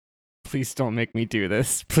Please don't make me do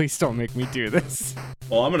this. Please don't make me do this.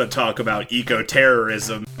 Well, I'm going to talk about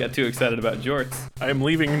eco-terrorism. Got too excited about jorts. I am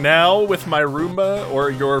leaving now with my Roomba or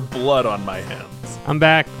your blood on my hands. I'm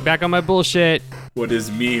back on my bullshit. What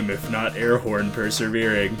is meme if not air horn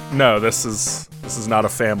persevering? No, this is not a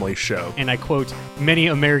family show. And I quote, many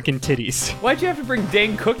American titties. Why'd you have to bring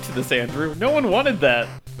Dane Cook to this, Andrew? No one wanted that.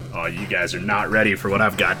 Oh, you guys are not ready for what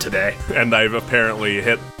I've got today. And I've apparently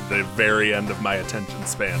hit the very end of my attention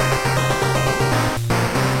span.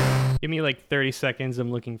 Give me like 30 seconds.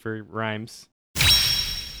 I'm looking for rhymes.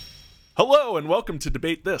 Hello and welcome to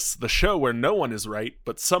Debate This, the show where no one is right,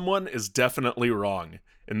 but someone is definitely wrong.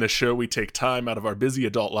 In this show, we take time out of our busy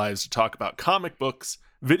adult lives to talk about comic books,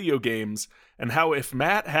 video games, and how if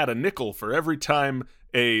Matt had a nickel for every time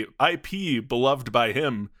a IP beloved by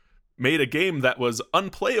him made a game that was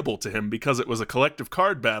unplayable to him because it was a collective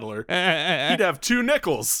card battler, he'd have 2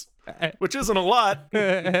 nickels, which isn't a lot,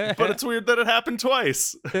 but it's weird that it happened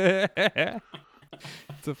twice.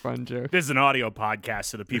 It's a fun joke. This is an audio podcast,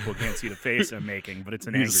 so the people can't see the face I'm making, but it's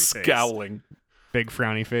an angry He's face. scowling. Big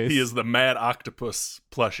frowny face. He is the Mad Octopus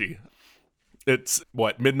plushie. It's,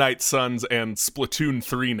 Midnight Suns and Splatoon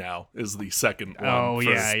 3 now is the second one. Oh,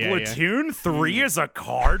 yeah. Splatoon 3 is a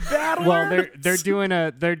card battler? Well, they're doing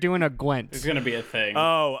a Gwent. It's gonna be a thing.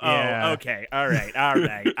 Yeah. Okay. All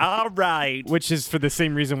right. Which is for the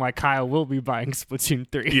same reason why Kyle will be buying Splatoon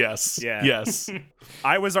 3. Yes. Yeah. Yes.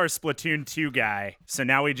 I was our Splatoon 2 guy, so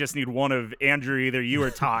now we just need one of Andrew, either you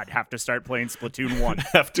or Todd, have to start playing Splatoon 1.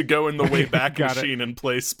 Have to go in the Wayback Got it. Machine and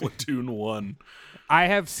play Splatoon 1. I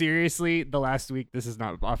have seriously, the last week, this is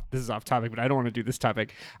off topic, but I don't want to do this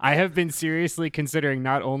topic. I have been seriously considering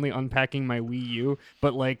not only unpacking my Wii U,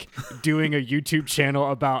 but like doing a YouTube channel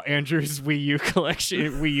about Andrew's Wii U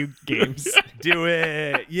collection, Wii U games. Do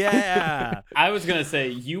it. Yeah. I was gonna say,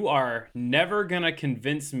 you are never gonna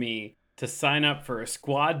convince me to sign up for a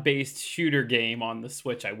squad-based shooter game on the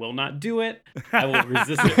Switch. I will not do it. I will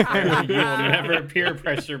resist it. You will never peer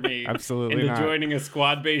pressure me Absolutely into not. joining a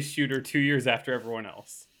squad-based shooter 2 years after everyone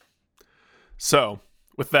else. So,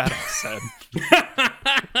 with that said,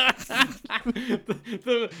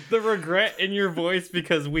 the regret in your voice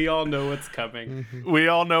because we all know what's coming. we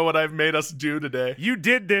all know what I've made us do today. You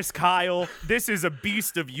did this, Kyle. This is a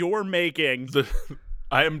beast of your making.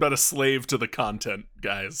 I am but a slave to the content,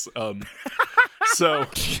 guys. So,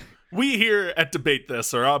 we here at Debate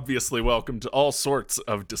This are obviously welcome to all sorts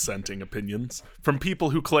of dissenting opinions, from people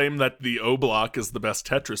who claim that the O Block is the best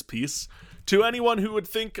Tetris piece, to anyone who would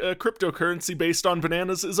think a cryptocurrency based on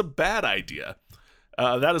bananas is a bad idea.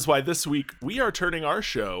 That is why this week we are turning our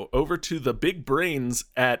show over to the big brains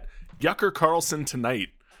at Yucker Carlson Tonight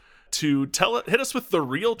to hit us with the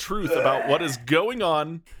real truth about what is going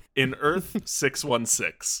on in Earth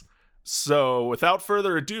 616. So, without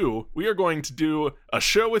further ado, we are going to do a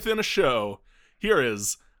show within a show. Here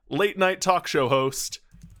is late night talk show host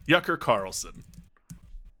Yucker Carlson.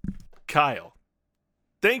 Kyle,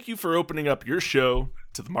 thank you for opening up your show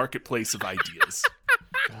to the marketplace of ideas.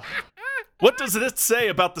 What does it say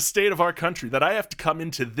about the state of our country that I have to come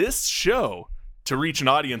into this show to reach an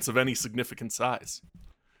audience of any significant size?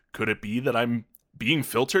 Could it be that I'm being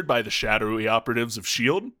filtered by the shadowy operatives of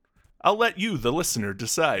S.H.I.E.L.D.? I'll let you, the listener,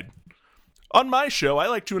 decide. On my show, I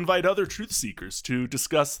like to invite other truth seekers to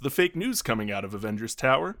discuss the fake news coming out of Avengers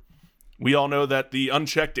Tower. We all know that the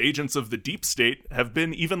unchecked agents of the deep state have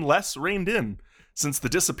been even less reined in since the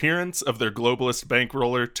disappearance of their globalist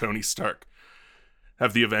bankroller, Tony Stark.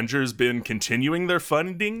 Have the Avengers been continuing their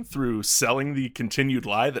funding through selling the continued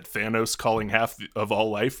lie that Thanos calling half of all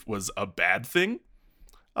life was a bad thing?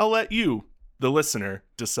 I'll let you, the listener,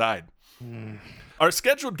 decide. Our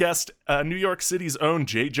scheduled guest, New York City's own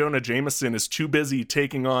J. Jonah Jameson, is too busy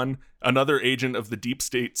taking on another agent of the deep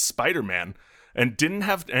state, Spider-Man, and didn't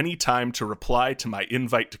have any time to reply to my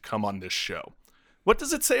invite to come on this show. What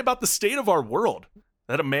does it say about the state of our world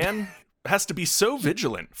that a man has to be so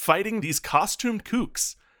vigilant fighting these costumed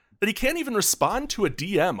kooks that he can't even respond to a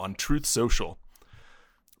DM on Truth Social?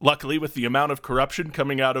 Luckily, with the amount of corruption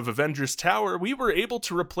coming out of Avengers Tower, we were able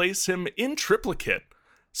to replace him in triplicate.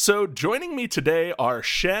 So joining me today are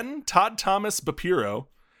Shen Todd Thomas Bapiro,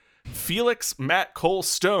 Felix Matt Cole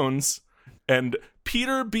Stones, and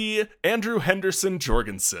Peter B. Andrew Henderson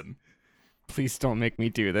Jorgensen. Please don't make me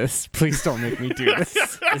do this. Please don't make me do this.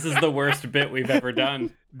 This is the worst bit we've ever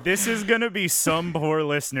done. This is going to be some poor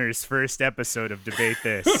listener's first episode of Debate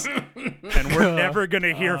This. And we're never going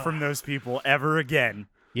to hear from those people ever again.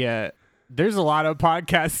 Yeah. There's a lot of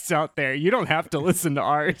podcasts out there. You don't have to listen to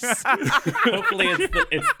ours. Hopefully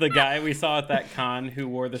it's the guy we saw at that con who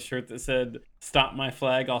wore the shirt that said, "Stomp my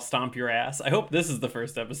flag, I'll stomp your ass." I hope this is the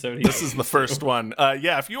first episode. This is the first one.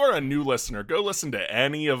 Yeah, if you are a new listener, go listen to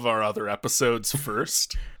any of our other episodes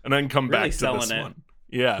first, and then come Really back to selling this it. one.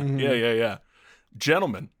 Yeah.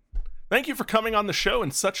 Gentlemen, thank you for coming on the show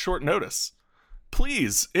in such short notice.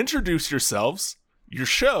 Please introduce yourselves, your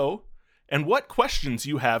show, and what questions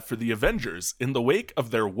you have for the Avengers in the wake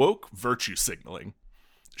of their woke virtue signaling.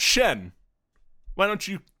 Shen, why don't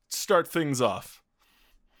you start things off?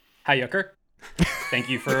 Hi, Yucker. Thank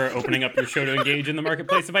you for opening up your show to engage in the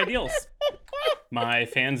marketplace of ideals. My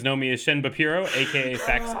fans know me as Shen Bapiro, aka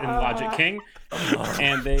Facts and Logic King,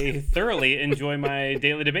 and they thoroughly enjoy my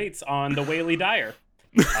daily debates on the Whaley Dyer.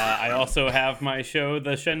 I also have my show,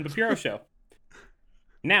 The Shen Bapiro Show.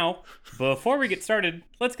 Now, before we get started,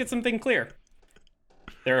 let's get something clear.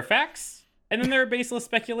 There are facts, and then there are baseless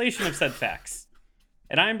speculation of said facts.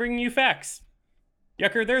 And I'm bringing you facts.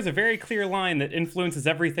 Yucker, there's a very clear line that influences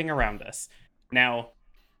everything around us. Now,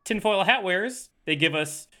 tinfoil hat wearers, they give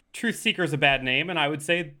us truth seekers a bad name, and I would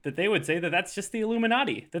say that they would say that that's just the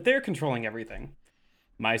Illuminati, that they're controlling everything.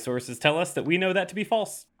 My sources tell us that we know that to be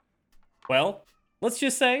false. Well, let's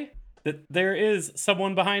just say that there is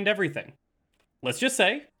someone behind everything. Let's just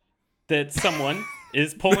say that someone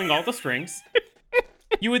is pulling all the strings.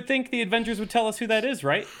 You would think the Avengers would tell us who that is,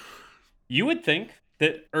 right? You would think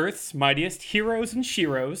that Earth's mightiest heroes and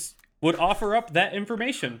sheroes would offer up that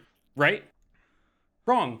information, right?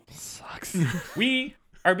 Wrong. Sucks. We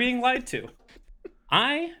are being lied to.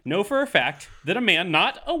 I know for a fact that a man,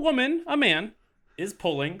 not a woman, a man, is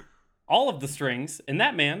pulling all of the strings, and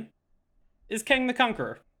that man is Kang the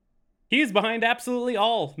Conqueror. He is behind absolutely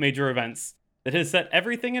all major events that has set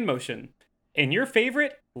everything in motion. And your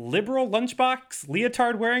favorite liberal lunchbox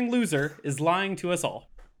leotard-wearing loser is lying to us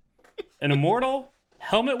all. An immortal,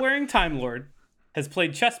 helmet-wearing Time Lord has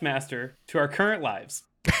played chess master to our current lives,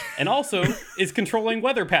 and also is controlling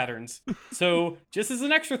weather patterns. So, just as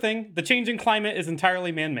an extra thing, the changing climate is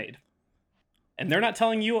entirely man-made. And they're not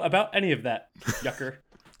telling you about any of that, Yucker.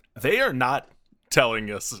 They are not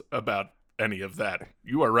telling us about any of that.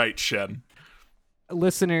 You are right, Shen.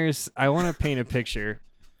 Listeners, I want to paint a picture.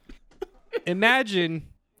 Imagine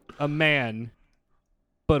a man,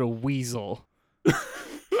 but a weasel.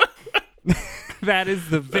 That is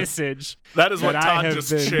the visage. That is what that I Todd have just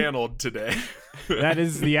been- channeled today. That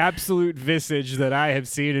is the absolute visage that I have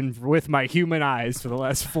seen with my human eyes for the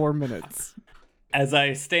last 4 minutes. As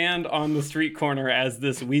I stand on the street corner as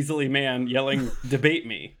this weaselly man yelling, "Debate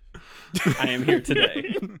me," I am here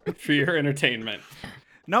today for your entertainment.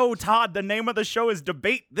 No, Todd, the name of the show is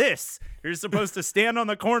Debate This. You're supposed to stand on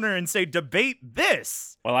the corner and say, "Debate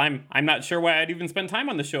this." Well, I'm not sure why I'd even spend time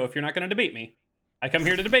on the show if you're not going to debate me. I come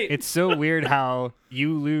here to debate. It's so weird how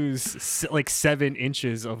you lose like 7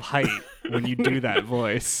 inches of height when you do that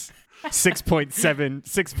voice.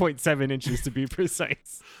 6.7 inches to be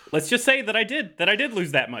precise. Let's just say that I did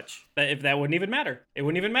lose that much. If that wouldn't even matter. It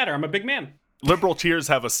wouldn't even matter. I'm a big man. Liberal tears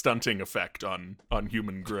have a stunting effect on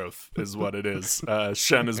human growth, is what it is.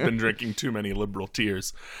 Shen has been drinking too many liberal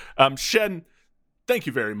tears. Shen, thank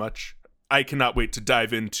you very much. I cannot wait to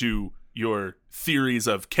dive into your theories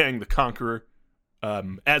of Kang the Conqueror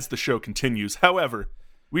as the show continues. However,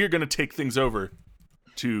 we are going to take things over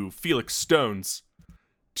to Felix Stones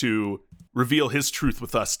to reveal his truth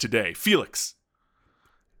with us today. Felix.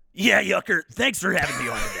 Yeah, Yucker, thanks for having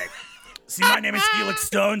me on today. See, my name is Felix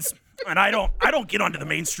Stones, and I don't get onto the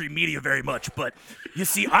mainstream media very much, but you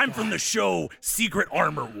see, I'm from the show Secret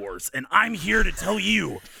Armor Wars, and I'm here to tell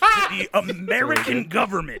you that the American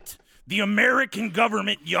government,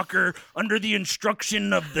 Yucker, under the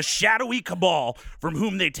instruction of the shadowy cabal from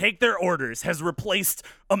whom they take their orders, has replaced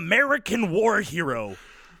American war hero,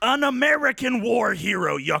 an American war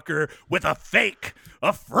hero, Yucker, with a fake,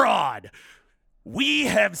 a fraud. We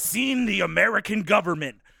have seen the American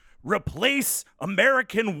government replace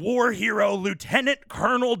American war hero Lieutenant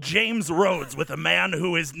Colonel James Rhodes with a man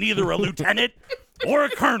who is neither a lieutenant or a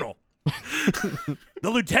colonel. The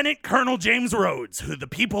Lieutenant Colonel James Rhodes, who the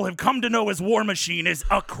people have come to know as War Machine, is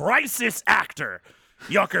a crisis actor.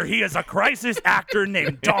 Yucker, he is a crisis actor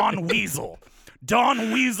named Don Weasel.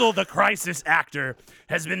 Don Weasel, the crisis actor,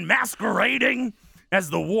 has been masquerading as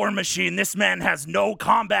the War Machine. This man has no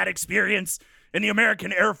combat experience in the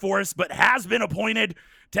American Air Force, but has been appointed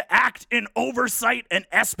to act in oversight and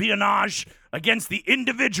espionage against the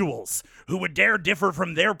individuals who would dare differ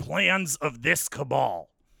from their plans of this cabal.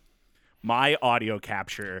 My audio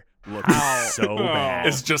capture looks so bad.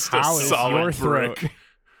 It's just a How is solid your throat? brick.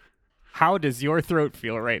 How does your throat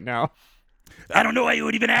feel right now? I don't know why you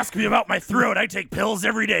would even ask me about my throat. I take pills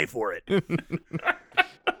every day for it.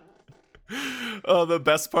 Oh, the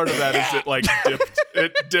best part of that is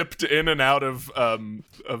it dipped in and out of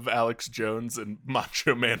Alex Jones and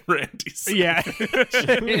Macho Man Randy Savage.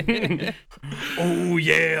 Yeah. Oh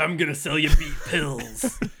yeah, I'm gonna sell you beat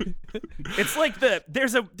pills. It's like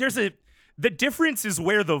the difference is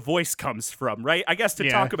where the voice comes from, right? I guess to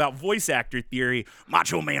Yeah. talk about voice actor theory,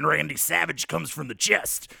 Macho Man Randy Savage comes from the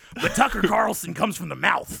chest, but Tucker Carlson comes from the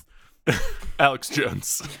mouth. Alex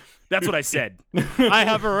Jones. That's what I said. I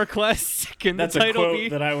have a request. Can That's the a title quote be?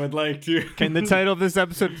 that I would like to. Can the title of this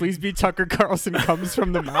episode please be Tucker Carlson comes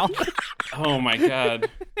from the mouth? Oh my god.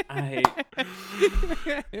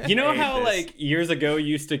 You know how like years ago you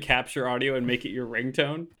used to capture audio and make it your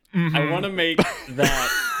ringtone? I want to make that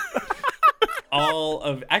I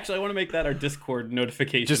want to make that our Discord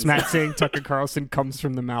notification. Just Matt saying Tucker Carlson comes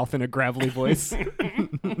from the mouth in a gravelly voice.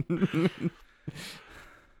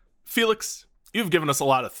 Felix, you've given us a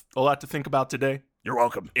lot to think about today. You're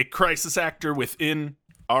welcome. A crisis actor within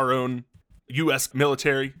our own U.S.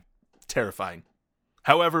 military. Terrifying.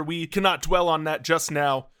 However, we cannot dwell on that just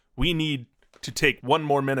now. We need to take one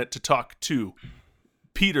more minute to talk to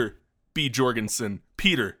Peter B. Jorgensen.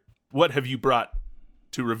 Peter, what have you brought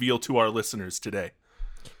to reveal to our listeners today?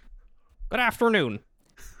 Good afternoon.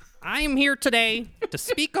 I am here today to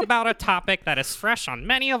speak about a topic that is fresh on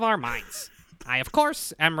many of our minds. I, of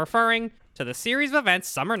course, am referring to the series of events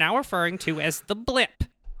some are now referring to as the blip,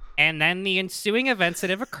 and then the ensuing events that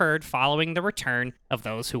have occurred following the return of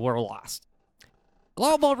those who were lost.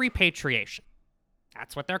 Global repatriation.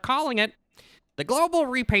 That's what they're calling it. The Global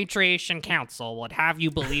Repatriation Council would have you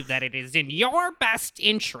believe that it is in your best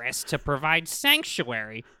interest to provide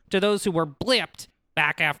sanctuary to those who were blipped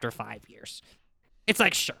back after 5 years. It's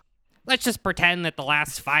like, sure, let's just pretend that the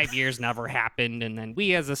last 5 years never happened, and then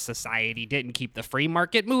we as a society didn't keep the free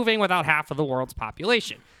market moving without half of the world's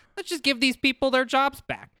population. Let's just give these people their jobs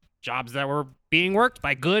back. Jobs that were being worked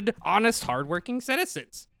by good, honest, hardworking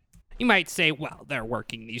citizens. You might say, well, they're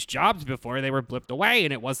working these jobs before they were blipped away,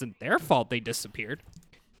 and it wasn't their fault they disappeared.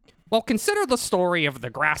 Well, consider the story of the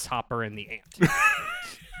grasshopper and the ant.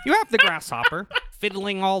 You have the grasshopper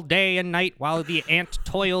fiddling all day and night while the ant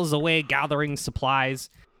toils away gathering supplies,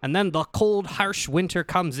 and then the cold, harsh winter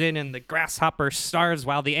comes in and the grasshopper starves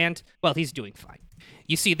while the ant, well, he's doing fine.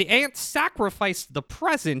 You see, the ant sacrificed the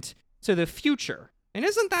present to the future. And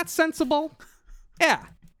isn't that sensible? Yeah,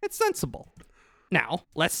 it's sensible. Now,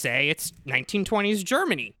 let's say it's 1920s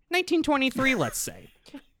Germany, 1923, let's say.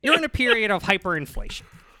 You're in a period of hyperinflation.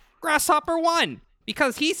 Grasshopper won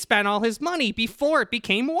because he spent all his money before it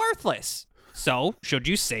became worthless. So, should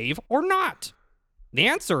you save or not? The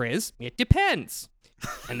answer is, it depends.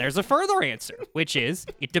 And there's a further answer, which is,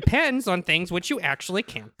 it depends on things which you actually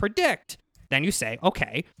can't predict. Then you say,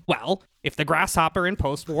 okay, well, if the grasshopper in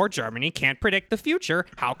post-war Germany can't predict the future,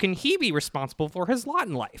 how can he be responsible for his lot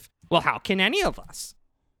in life? Well, how can any of us?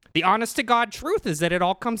 The honest-to-God truth is that it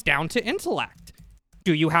all comes down to intellect.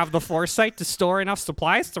 Do you have the foresight to store enough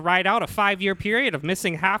supplies to ride out a 5-year period of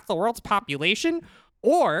missing half the world's population?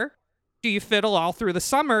 Or do you fiddle all through the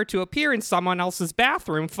summer to appear in someone else's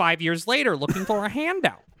bathroom 5 years later looking for a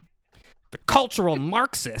handout? The cultural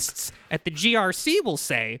Marxists at the GRC will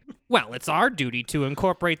say, well, it's our duty to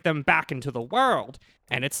incorporate them back into the world.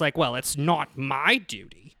 And it's like, well, it's not my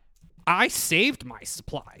duty. I saved my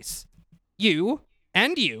supplies. You,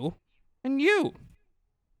 and you, and you.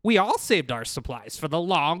 We all saved our supplies for the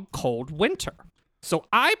long, cold winter. So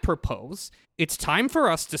I propose it's time for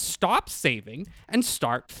us to stop saving and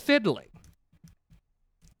start fiddling.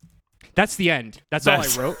 That's the end. That's all I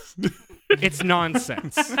wrote. It's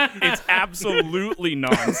nonsense. It's absolutely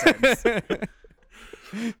nonsense.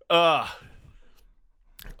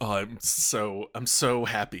 I'm so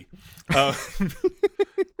happy.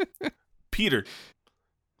 Peter,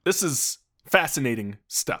 this is fascinating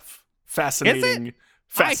stuff. Fascinating.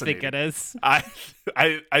 I think it is.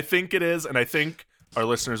 I think it is, and I think our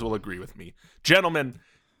listeners will agree with me. Gentlemen,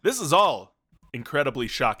 this is all incredibly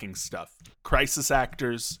shocking stuff. Crisis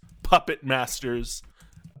actors, puppet masters,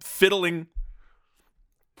 fiddling.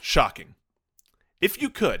 Shocking. If you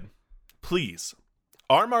could, please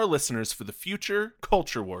arm our listeners for the future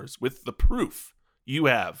culture wars with the proof you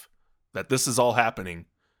have that this is all happening,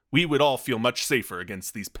 we would all feel much safer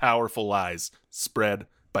against these powerful lies spread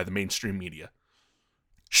by the mainstream media.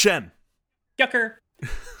 Shen. Yucker.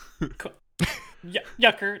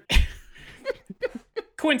 Yucker.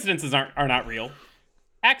 Coincidences are not real.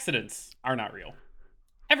 Accidents are not real.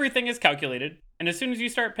 Everything is calculated, and as soon as you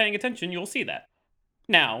start paying attention, you'll see that.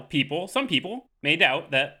 Now, some people may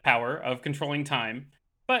doubt that power of controlling time,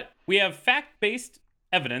 But we have fact-based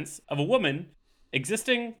evidence of a woman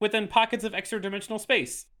existing within pockets of extra-dimensional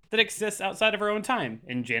space that exists outside of her own time.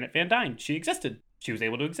 In Janet Van Dyne, she existed. She was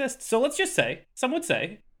able to exist. So let's just say, some would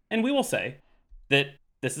say, and we will say, that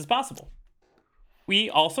this is possible. We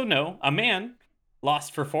also know a man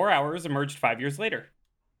lost for 4 hours emerged 5 years later.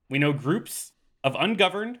 We know groups of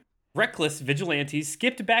ungoverned, reckless vigilantes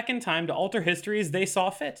skipped back in time to alter history as they saw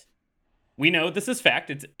fit. We know this is fact.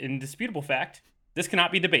 It's indisputable fact. This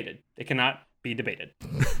cannot be debated. It cannot be debated.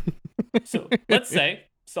 So let's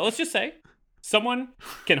just say someone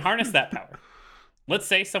can harness that power. Let's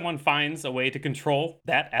say someone finds a way to control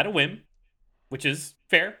that at a whim, which is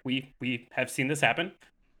fair. We have seen this happen.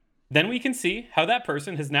 Then we can see how that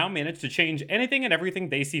person has now managed to change anything and everything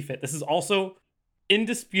they see fit. This is also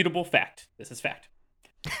indisputable fact. This is fact.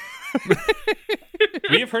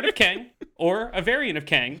 We have heard of Kang, or a variant of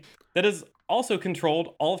Kang, that has also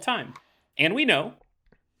controlled all of time. And we know,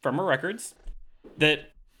 from our records,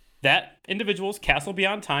 that individual's castle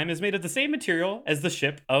beyond time is made of the same material as the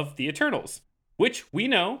ship of the Eternals, which we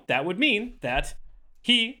know that would mean that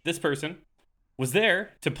this person, was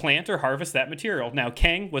there to plant or harvest that material. Now,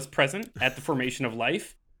 Kang was present at the formation of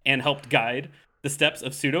life and helped guide the steps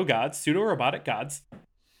of pseudo-gods, pseudo-robotic gods,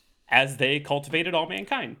 as they cultivated all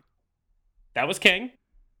mankind. That was Kang,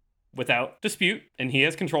 without dispute, and he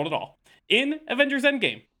has controlled it all. In Avengers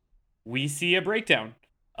Endgame, we see a breakdown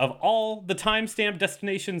of all the time-stamped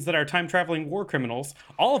destinations that are time-traveling war criminals,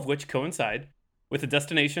 all of which coincide with the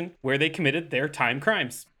destination where they committed their time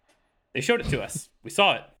crimes. They showed it to us. We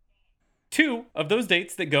saw it. 2 of those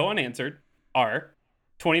dates that go unanswered are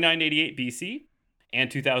 2988 BC and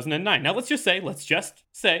 2009. Now, let's just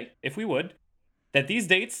say, if we would, that these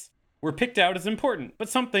dates were picked out as important, but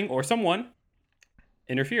something or someone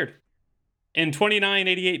interfered. In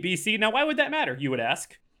 2988 BC, now why would that matter, you would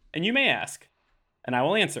ask? And you may ask, and I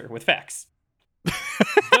will answer with facts.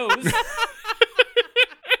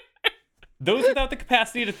 Those without the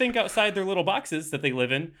capacity to think outside their little boxes that they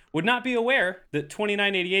live in would not be aware that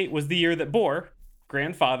 2988 was the year that Bor,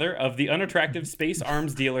 grandfather of the unattractive space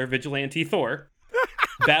arms dealer vigilante Thor,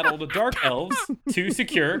 battled dark elves to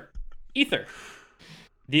secure Ether.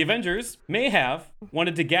 The Avengers may have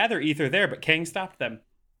wanted to gather Ether there, but Kang stopped them,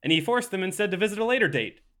 and he forced them instead to visit a later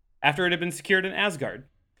date, after it had been secured in Asgard.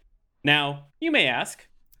 Now, you may ask,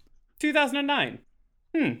 2009.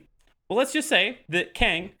 Well, let's just say that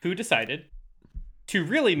Kang, who decided to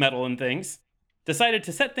really meddle in things, decided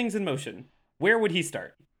to set things in motion. Where would he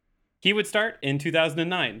start? He would start in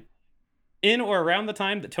 2009, in or around the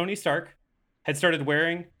time that Tony Stark had started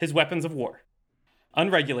wearing his weapons of war,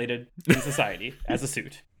 unregulated in society, as a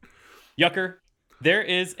suit. Yucker, there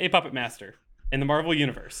is a puppet master in the Marvel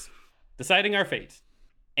Universe deciding our fate.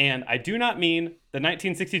 And I do not mean the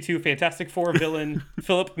 1962 Fantastic Four villain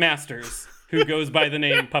Philip Masters, who goes by the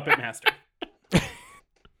name Puppet Master.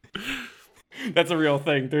 That's a real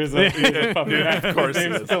thing. There's a puppet master. Of course, his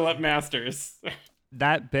name's Philip Masters.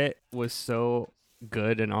 That bit was so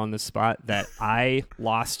good and on the spot that I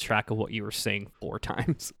lost track of what you were saying 4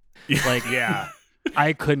 times. Like, Yeah.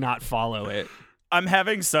 I could not follow it. I'm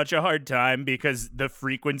having such a hard time because the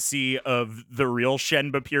frequency of the real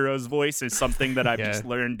Shen Bapiro's voice is something that I've just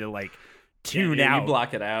learned to tune out. You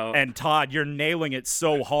block it out. And Todd, you're nailing it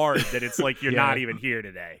so hard that it's like you're not even here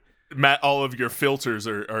today. Matt, all of your filters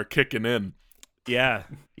are kicking in. Yeah.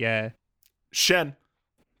 Yeah. Shen,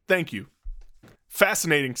 thank you.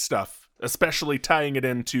 Fascinating stuff, especially tying it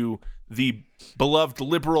into the beloved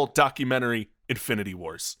liberal documentary Infinity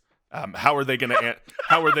Wars. How are they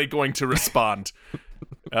going to respond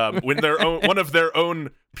when one of their own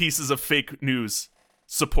pieces of fake news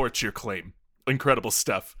supports your claim? Incredible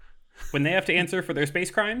stuff. When they have to answer for their space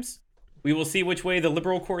crimes, we will see which way the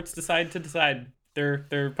liberal courts decide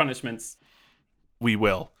their punishments. We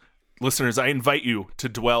will. Listeners, I invite you to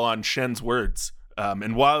dwell on Shen's words.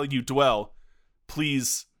 And while you dwell,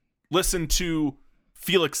 please listen to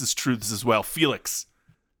Felix's truths as well. Felix,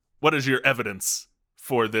 what is your evidence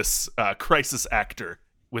for this crisis actor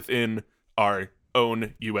within our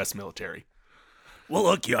own U.S. military? Well,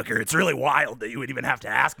 look, Yucker, it's really wild that you would even have to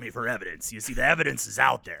ask me for evidence. You see, the evidence is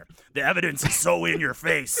out there. The evidence is so in your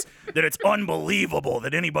face that it's unbelievable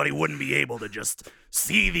that anybody wouldn't be able to just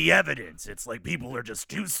see the evidence. It's like people are just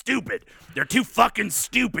too stupid. They're too fucking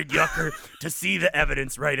stupid, Yucker, to see the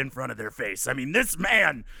evidence right in front of their face. I mean, this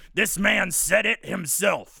man said it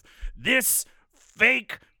himself. This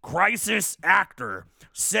fake crisis actor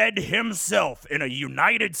said himself in a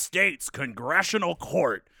United States congressional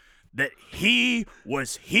court that he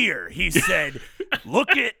was here. He said, look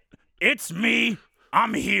it's me,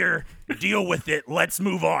 I'm here. Deal with it. Let's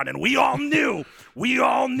move on. And we all knew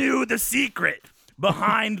the secret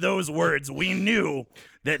behind those words. We knew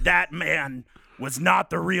that man was not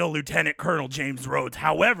the real Lieutenant Colonel James Rhodes.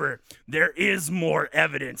 However, there is more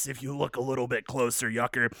evidence if you look a little bit closer,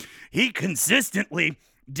 Yucker. He consistently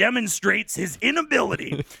demonstrates his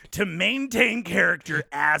inability to maintain character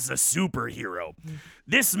as a superhero.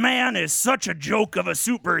 This man is such a joke of a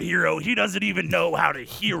superhero, he doesn't even know how to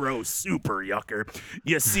hero super, Yucker.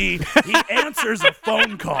 You see, he answers a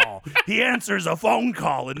phone call. He answers a phone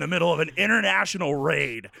call in the middle of an international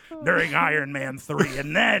raid during Iron Man 3,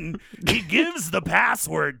 and then he gives the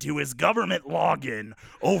password to his government login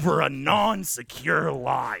over a non-secure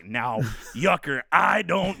line. Now, Yucker, I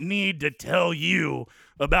don't need to tell you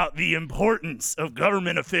about the importance of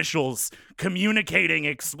government officials communicating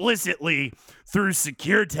explicitly through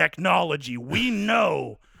secure technology. We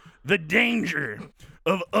know the danger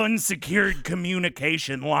of unsecured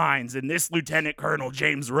communication lines, and this Lieutenant Colonel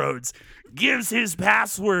James Rhodes gives his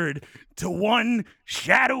password to one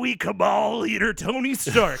shadowy cabal leader, Tony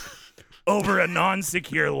Stark, over a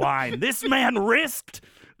non-secure line. This man risked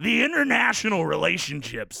the international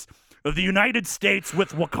relationships of the United States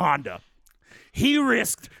with Wakanda. He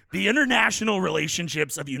risked the international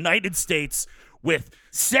relationships of United States with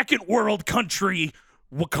second world country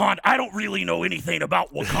Wakanda. I don't really know anything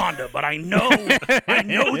about Wakanda, but I know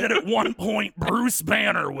that at one point Bruce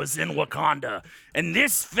Banner was in Wakanda, and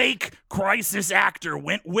this fake crisis actor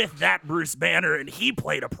went with that Bruce Banner, and he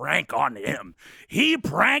played a prank on him. He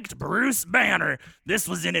pranked Bruce Banner. This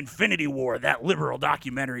was in Infinity War, that liberal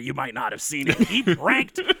documentary. You might not have seen it. He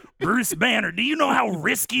pranked Bruce Banner. Do you know how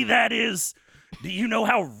risky that is? Do you know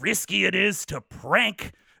how risky it is to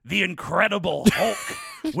prank the Incredible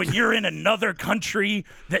Hulk when you're in another country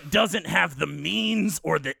that doesn't have the means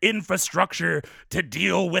or the infrastructure to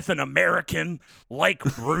deal with an American like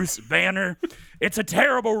Bruce Banner? It's a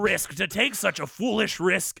terrible risk. To take such a foolish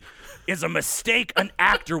risk is a mistake an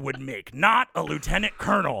actor would make, not a lieutenant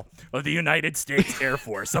colonel of the United States Air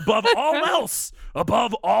Force. Above all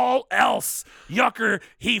else, Yucker,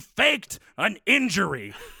 he faked an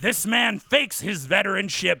injury. This man fakes his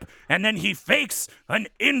veteranship, and then he fakes an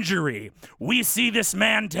injury. We see this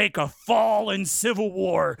man take a fall in Civil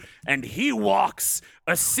War, and he walks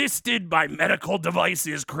assisted by medical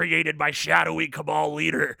devices created by shadowy cabal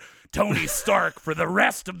leader Tony Stark for the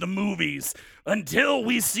rest of the movies until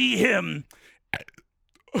we see him.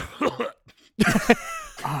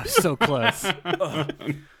 Oh, so close.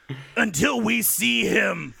 Until we see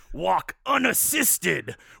him walk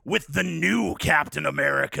unassisted with the new Captain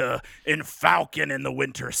America in Falcon and the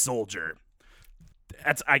Winter Soldier.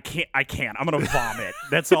 I can't. I'm gonna vomit.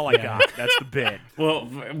 That's all I got. That's the bit. Well,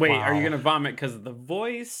 wait, Wow. are you going to vomit because of the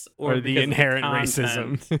voice or Or the because inherent of the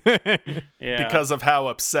content? racism. Yeah. Because of how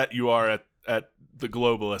upset you are at the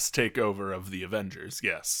globalist takeover of the Avengers.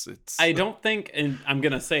 Yes, it's. I don't think, and I'm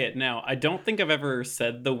going to say it now, I don't think I've ever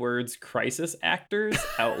said the words crisis actors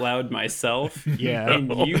out loud myself. Yeah.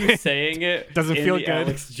 And you saying it Doesn't in feel the good.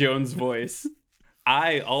 Alex Jones voice,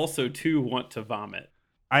 I also, too, want to vomit.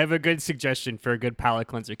 I have a good suggestion for a good palate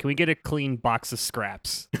cleanser. Can we get a clean box of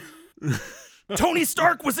scraps? Tony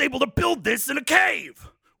Stark was able to build this in a cave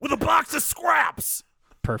with a box of scraps.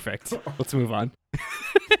 Perfect. Let's move on.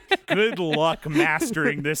 Good luck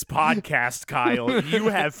mastering this podcast, Kyle. You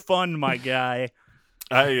have fun, my guy.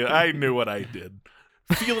 I knew what I did.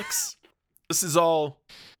 Felix, this is all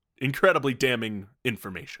incredibly damning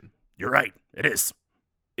information. You're right. It is.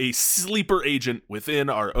 A sleeper agent within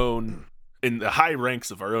in the high ranks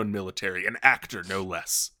of our own military, an actor no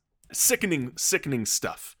less. Sickening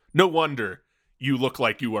stuff. No wonder you look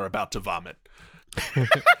like you are about to vomit.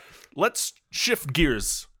 Let's shift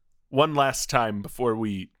gears one last time before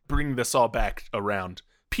we bring this all back around.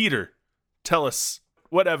 Peter, tell us,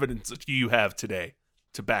 what evidence do you have today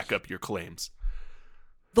to back up your claims?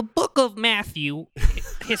 The Book of Matthew,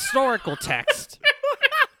 historical text,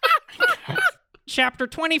 chapter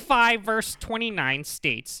 25, verse 29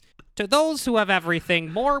 states, "To those who have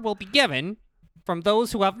everything, more will be given. From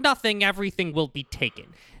those who have nothing, everything will be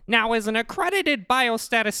taken." Now, as an accredited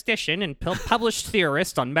biostatistician and published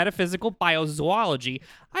theorist on metaphysical biozoology,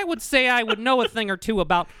 I would say I would know a thing or two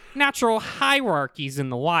about natural hierarchies in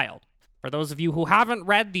the wild. For those of you who haven't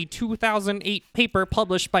read the 2008 paper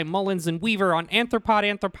published by Mullins and Weaver on arthropod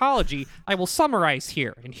anthropology, I will summarize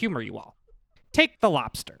here and humor you all. Take the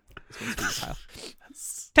lobster.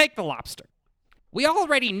 Take the lobster. We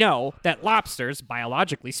already know that lobsters,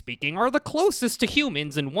 biologically speaking, are the closest to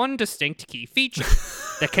humans in one distinct key feature: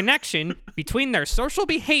 the connection between their social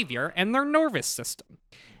behavior and their nervous system.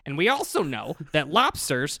 And we also know that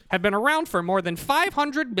lobsters have been around for more than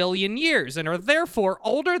 500 billion years and are therefore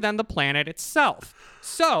older than the planet itself.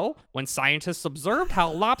 So, when scientists observed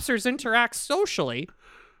how lobsters interact socially,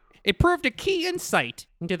 it proved a key insight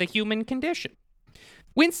into the human condition.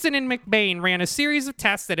 Winston and McBain ran a series of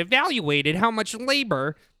tests that evaluated how much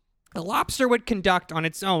labor a lobster would conduct on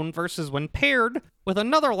its own versus when paired with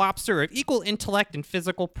another lobster of equal intellect and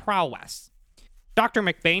physical prowess. Dr.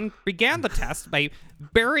 McBain began the test by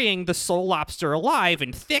burying the sole lobster alive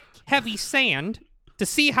in thick, heavy sand to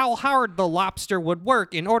see how hard the lobster would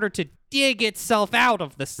work in order to dig itself out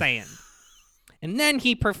of the sand. And then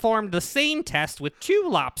he performed the same test with 2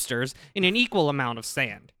 lobsters in an equal amount of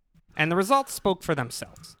sand. And the results spoke for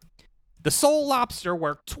themselves. The sole lobster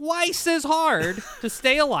worked twice as hard to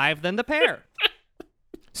stay alive than the pair.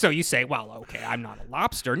 So you say, well, okay, I'm not a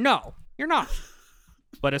lobster. No, you're not.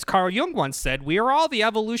 But as Carl Jung once said, we are all the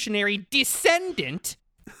evolutionary descendant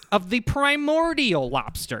of the primordial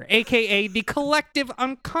lobster, aka the collective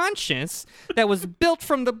unconscious that was built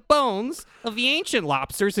from the bones of the ancient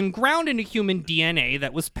lobsters and ground into human DNA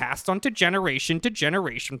that was passed on to generation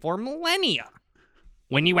for millennia.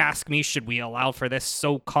 When you ask me, should we allow for this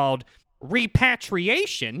so-called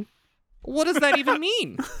repatriation, what does that even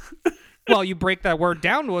mean? Well, you break that word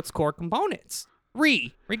down to its core components.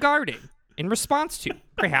 Regarding, in response to,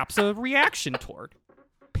 perhaps a reaction toward.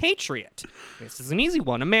 Patriot. This is an easy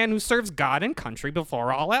one. A man who serves God and country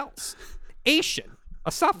before all else. Ation.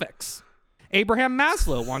 A suffix. Abraham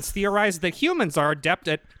Maslow once theorized that humans are adept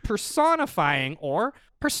at personifying or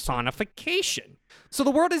personification. So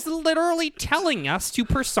the world is literally telling us to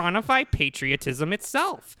personify patriotism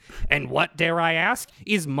itself. And what, dare I ask,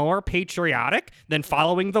 is more patriotic than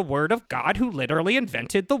following the word of God who literally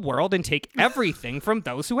invented the world and take everything from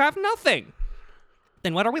those who have nothing?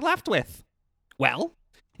 Then what are we left with? Well,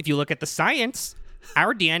 if you look at the science,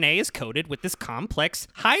 our DNA is coded with this complex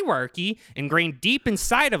hierarchy ingrained deep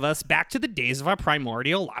inside of us back to the days of our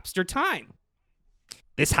primordial lobster time.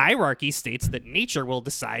 This hierarchy states that nature will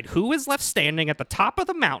decide who is left standing at the top of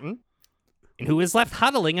the mountain and who is left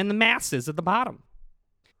huddling in the masses at the bottom.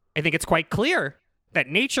 I think it's quite clear that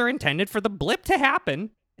nature intended for the blip to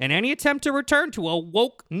happen, and any attempt to return to a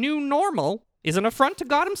woke new normal is an affront to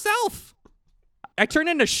God himself. I turned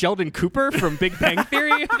into Sheldon Cooper from Big Bang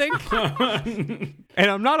Theory, I think.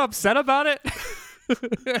 And I'm not upset about it.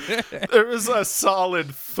 There was a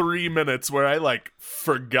solid 3 minutes where I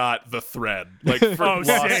forgot the thread, lost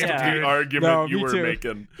yeah. the argument No, you me were too.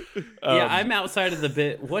 making. Yeah, I'm outside of the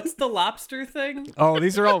bit. What's the lobster thing? Oh,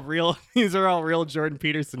 these are all real. These are all real Jordan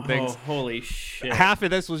Peterson things. Oh, holy shit. Half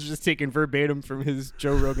of this was just taken verbatim from his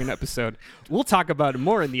Joe Rogan episode. We'll talk about it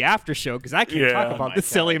more in the after show because I can't Yeah. talk Oh about my this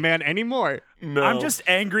silly God. man anymore. No, I'm just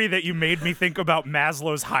angry that you made me think about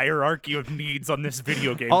Maslow's hierarchy of needs on this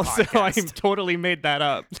video game Also, I podcast. totally made that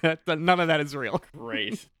up. None of that is real.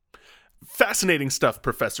 Great. fascinating stuff,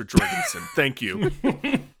 Professor Jorgensen. Thank you.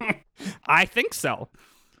 I think so.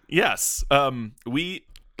 Yes. We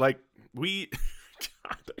God,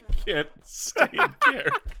 I can't stay in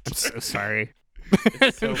character. I'm so sorry.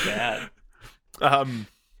 It's so bad.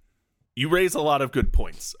 You raise a lot of good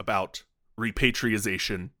points about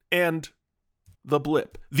repatriation and the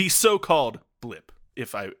blip, the so-called blip,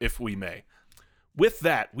 if we may. With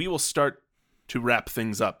that, we will start to wrap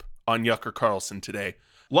things up on Yucker Carlson today.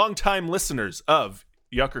 Longtime listeners of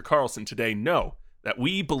Yucker Carlson today know that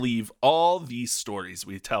we believe all these stories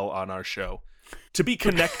we tell on our show to be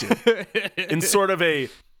connected in sort of a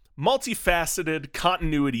multifaceted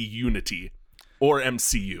continuity unity, or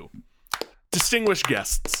MCU. Distinguished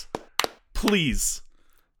guests, please,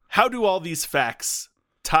 how do all these facts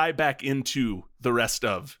tie back into the rest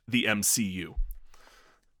of the MCU?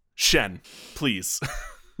 Shen, please.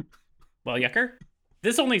 Well, Yucker,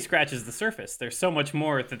 this only scratches the surface. There's so much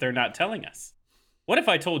more that they're not telling us. What if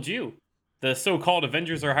I told you the so-called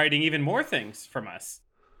Avengers are hiding even more things from us?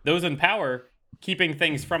 Those in power, keeping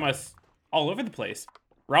things from us all over the place.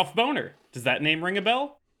 Ralph Boner, does that name ring a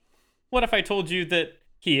bell? What if I told you that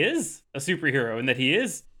he is a superhero and that he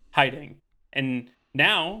is hiding? And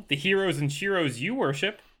now the heroes and sheroes you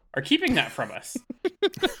worship are keeping that from us.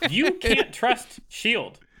 You can't trust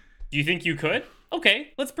S.H.I.E.L.D. Do you think you could?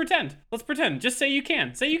 Okay, let's pretend. Just say you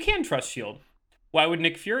can. Say you can trust S.H.I.E.L.D. Why would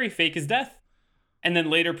Nick Fury fake his death and then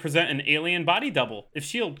later present an alien body double if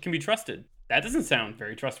S.H.I.E.L.D. can be trusted? That doesn't sound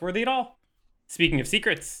very trustworthy at all. Speaking of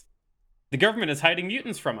secrets, the government is hiding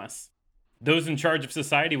mutants from us. Those in charge of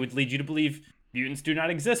society would lead you to believe mutants do not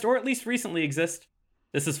exist, or at least recently exist.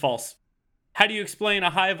 This is false. How do you explain a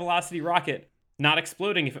high-velocity rocket not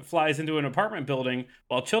exploding if it flies into an apartment building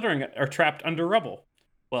while children are trapped under rubble?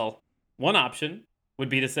 Well, one option would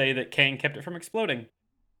be to say that Kang kept it from exploding.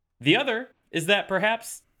 The other is that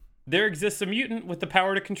perhaps there exists a mutant with the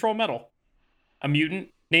power to control metal. A mutant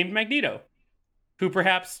named Magneto, who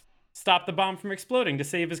perhaps stopped the bomb from exploding to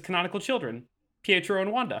save his canonical children, Pietro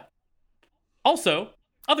and Wanda. Also,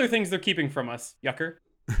 other things they're keeping from us, Yucker.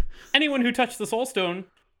 Anyone who touched the Soul Stone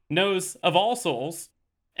knows of all souls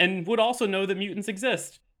and would also know that mutants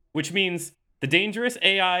exist, which means the dangerous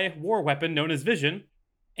AI war weapon known as Vision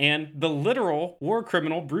and the literal war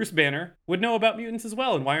criminal Bruce Banner would know about mutants as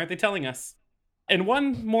well, and why aren't they telling us? And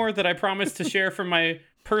one more that I promised to share from my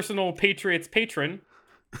personal Patriots patron.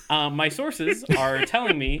 My sources are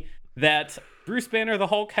telling me that Bruce Banner the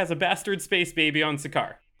Hulk has a bastard space baby on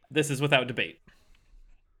Sakaar. This is without debate.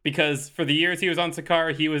 Because for the years he was on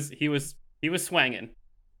Sakaar, he was swanging.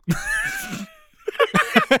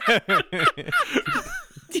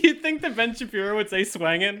 Do you think that Ben Shapiro would say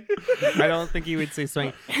swanging? I don't think he would say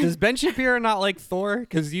swing. Does Ben Shapiro not like Thor?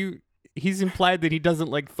 Because he's implied that he doesn't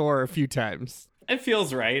like Thor a few times. It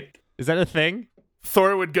feels right. Is that a thing?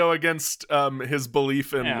 Thor would go against his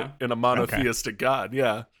belief in a monotheistic god.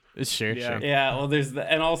 Yeah. Sure. Yeah, well, there's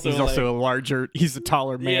and also he's also he's a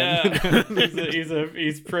taller man. Yeah,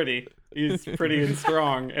 he's pretty. He's pretty and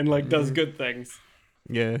strong and like does good things.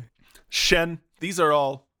 Yeah. Shen, these are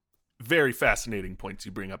all very fascinating points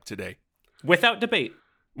you bring up today. Without debate.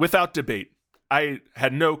 Without debate. I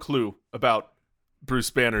had no clue about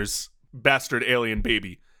Bruce Banner's bastard alien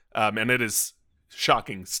baby, and it is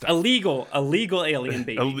shocking stuff. Illegal alien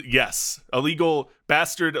baby. Yes,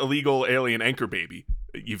 bastard illegal alien anchor baby.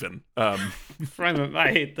 Even. Friend,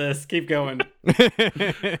 I hate this. Keep going.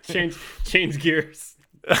 Change gears.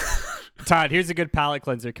 Todd, here's a good palate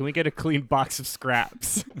cleanser. Can we get a clean box of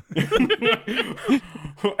scraps?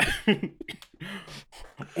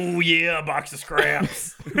 Oh yeah, a box of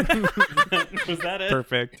scraps. Was that it?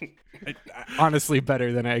 Perfect. Honestly,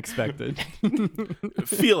 better than I expected.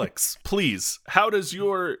 Felix, please, how does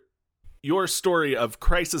your story of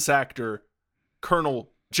crisis actor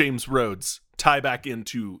Colonel James Rhodes tie back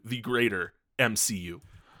into the greater MCU?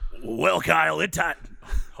 Well, Kyle,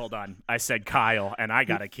 hold on. I said Kyle, and I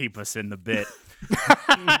gotta keep us in the bit.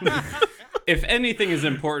 If anything is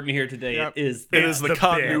important here today, Yep. It is the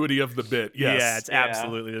continuity of the bit. Yes. Yeah, it's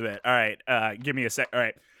absolutely the bit. All right, give me a sec. All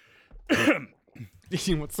right.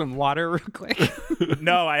 You want some water real quick?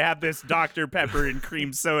 No, I have this Dr. Pepper and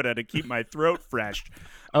cream soda to keep my throat fresh.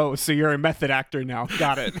 Oh, so you're a method actor now.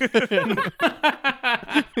 Got it.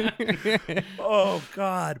 Oh,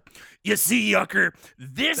 God. You see, Yucker,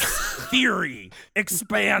 this theory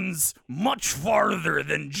expands much farther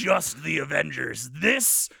than just the Avengers.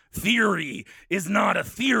 This theory is not a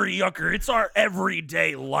theory, Yucker. It's our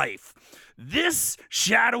everyday life. This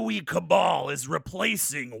shadowy cabal is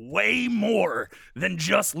replacing way more than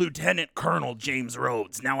just Lieutenant Colonel James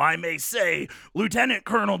Rhodes. Now, I may say Lieutenant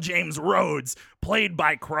Colonel James Rhodes, played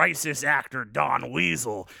by crisis actor Don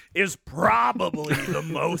Weasel, is probably the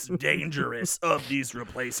most dangerous of these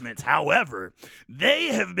replacements. However, they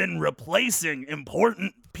have been replacing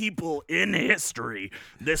important people in history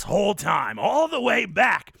this whole time, all the way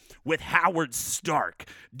back with Howard Stark.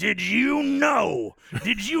 Did you know,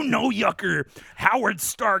 Yucker, Howard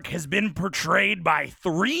Stark has been portrayed by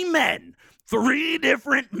three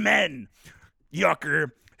different men,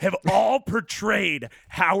 Yucker, have all portrayed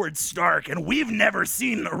Howard Stark, and we've never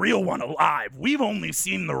seen the real one alive. We've only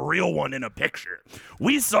seen the real one in a picture.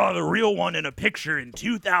 We saw the real one in a picture in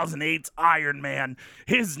 2008's Iron Man.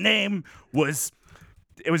 His name was...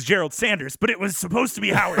 It was Gerald Sanders, but it was supposed to be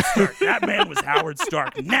Howard Stark. That man was Howard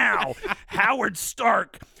Stark. Now, Howard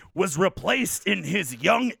Stark was replaced in his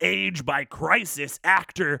young age by crisis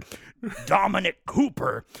actor Dominic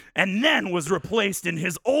Cooper, and then was replaced in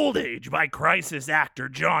his old age by crisis actor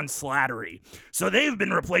John Slattery. So they've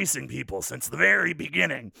been replacing people since the very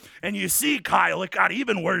beginning. And you see, Kyle, it got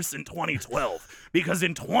even worse in 2012, because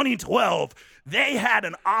in 2012, they had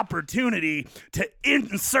an opportunity to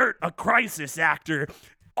insert a crisis actor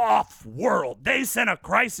off-world. They sent a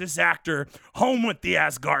crisis actor home with the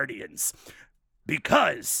Asgardians.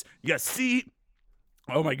 Because, you see...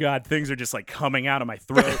 Oh my God, things are just like coming out of my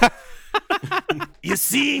throat. You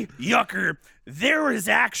see, Yucker, there is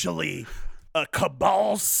actually a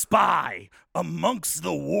Cabal spy amongst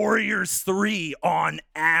the Warriors 3 on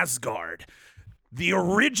Asgard. The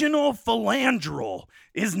original Philandrel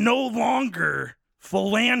is no longer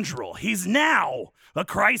Philandrel. He's now a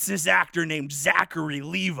crisis actor named Zachary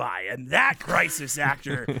Levi, and that crisis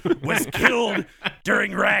actor was killed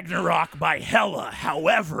during Ragnarok by Hela.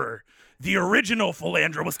 However, the original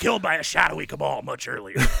Philandrel was killed by a shadowy cabal much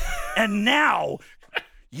earlier. And now,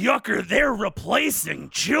 Yucker, they're replacing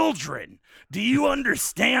children. Do you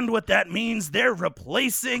understand what that means? They're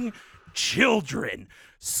replacing children.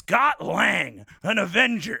 Scott Lang, an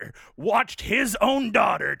Avenger, watched his own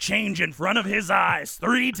daughter change in front of his eyes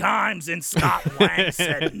 3 times, and Scott Lang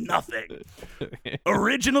said nothing.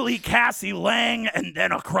 Originally Cassie Lang, and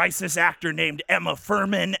then a crisis actor named Emma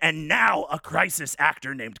Furman, and now a crisis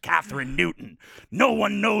actor named Catherine Newton. No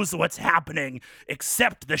one knows what's happening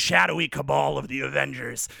except the shadowy cabal of the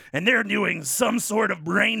Avengers, and they're doing some sort of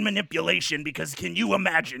brain manipulation because can you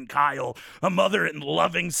imagine, Kyle, a mother and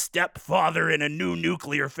loving stepfather in a new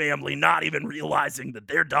nuclear family not even realizing that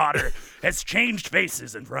their daughter has changed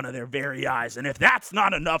faces in front of their very eyes. And if that's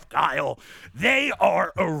not enough, Kyle, they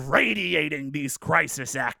are irradiating these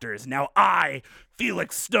crisis actors. Now, I,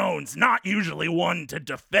 Felix Stone's not usually one to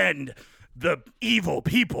defend the evil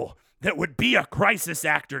people that would be a crisis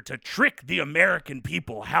actor to trick the American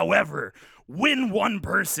people. However, when one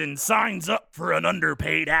person signs up for an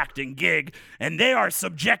underpaid acting gig and they are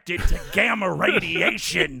subjected to gamma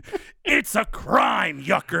radiation, it's a crime,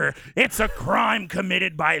 yucker. It's a crime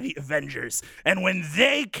committed by the Avengers. And when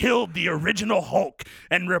they killed the original Hulk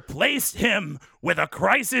and replaced him with a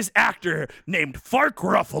crisis actor named Fark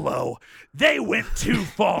Ruffalo, they went too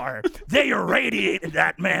far. They irradiated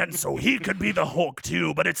that man so he could be the Hulk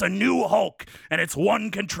too, but it's a new Hulk, and it's one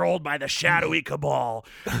controlled by the shadowy cabal.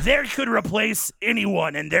 They could replace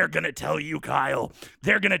anyone, and they're gonna tell you, Kyle.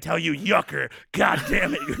 They're gonna tell you, yucker. God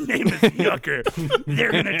damn it, your name is Yucker.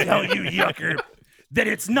 They're gonna tell you, yucker, that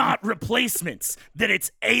it's not replacements, that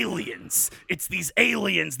it's aliens. It's these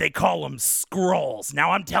aliens, they call them Skrulls.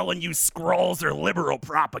 Now I'm telling you, Skrulls are liberal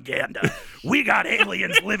propaganda. We got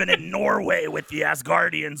aliens living in Norway with the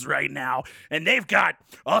Asgardians right now, and they've got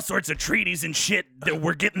all sorts of treaties and shit that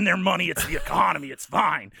we're getting their money. It's the economy, it's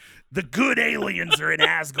fine. The good aliens are in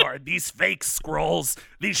Asgard. These fake Skrulls,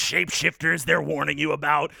 these shapeshifters they're warning you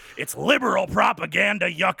about. It's liberal propaganda,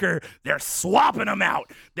 yucker. They're swapping them out.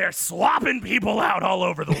 They're swapping people out all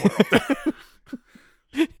over the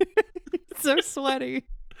world. So sweaty.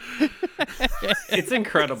 It's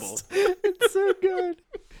incredible. It's so good.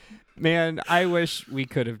 Man, I wish we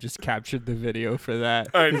could have just captured the video for that.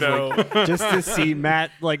 I know. Just to see Matt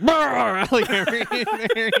like every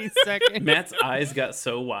second. Matt's eyes got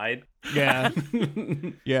so wide. Yeah.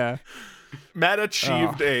 Yeah. Matt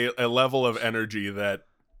achieved a level of energy that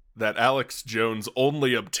Alex Jones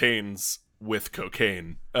only obtains with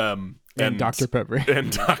cocaine. And Dr. Pepper.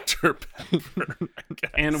 And Dr. Pepper. I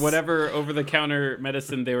guess. And whatever over-the-counter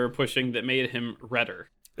medicine they were pushing that made him redder.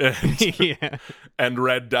 Yeah. And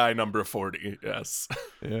red dye number 40, yes.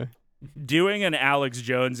 Yeah. Doing an Alex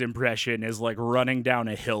Jones impression is like running down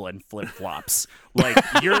a hill in flip-flops. Like,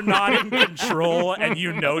 you're not in control and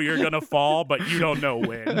you know you're going to fall, but you don't know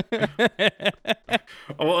when.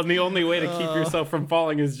 Well, and the only way to keep yourself from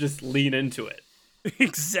falling is just lean into it.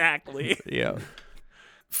 Exactly. Yeah.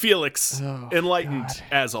 Felix, enlightened God.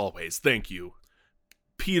 as always. Thank you.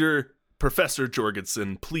 Peter, Professor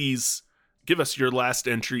Jorgensen, please give us your last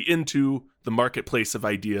entry into the marketplace of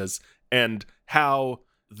ideas and how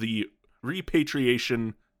the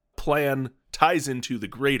repatriation plan ties into the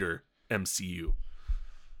greater MCU.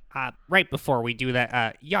 Right before we do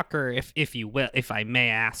that, Yucker, if you will, if I may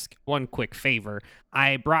ask one quick favor,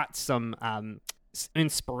 I brought some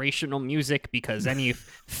inspirational music because any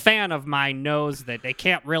fan of mine knows that they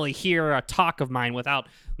can't really hear a talk of mine without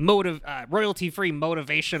royalty-free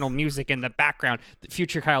motivational music in the background.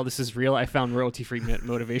 Future Kyle, this is real. I found royalty-free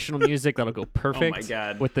motivational music that'll go perfect Oh my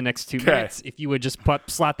God. with the next 2 Okay. minutes. If you would just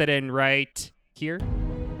slot that in right here.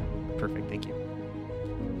 Perfect, thank you.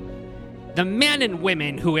 The men and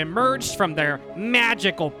women who emerged from their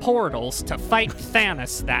magical portals to fight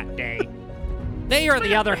Thanos that day. They are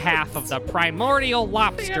the other half of the primordial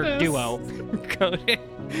lobster duo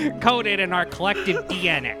coded in our collective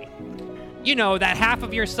DNA. You know, that half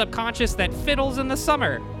of your subconscious that fiddles in the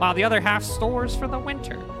summer while the other half stores for the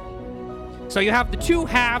winter. So you have the two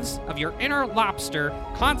halves of your inner lobster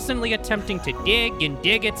constantly attempting to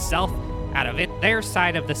dig itself out of their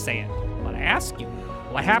side of the sand. But I ask you,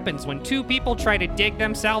 what happens when two people try to dig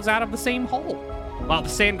themselves out of the same hole? Well, the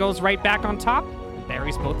sand goes right back on top and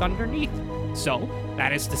buries both underneath. So,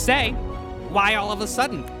 that is to say, why all of a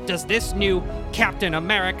sudden does this new Captain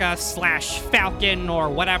America / Falcon or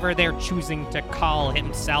whatever they're choosing to call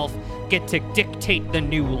himself get to dictate the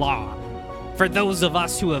new law? For those of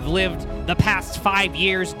us who have lived the past 5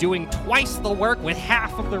 years doing twice the work with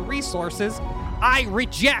half of the resources, I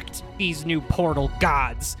reject these new portal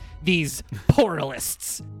gods, these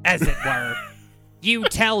portalists, as it were. You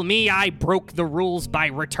tell me I broke the rules by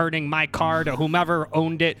returning my car to whomever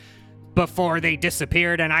owned it before they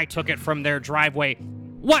disappeared and I took it from their driveway.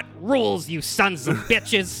 What rules, you sons of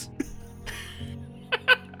bitches?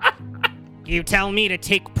 You tell me to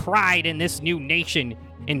take pride in this new nation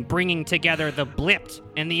in bringing together the blipped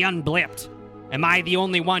and the unblipped. Am I the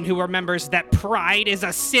only one who remembers that pride is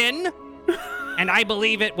a sin? And I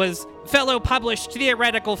believe it was fellow published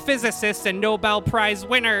theoretical physicist and Nobel Prize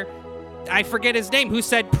winner, I forget his name, who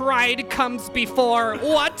said pride comes before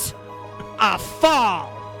what? A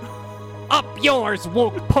fall. Up yours,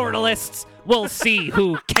 woke portalists. We'll see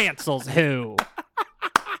who cancels who.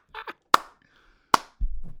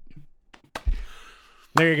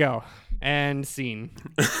 There you go. And scene.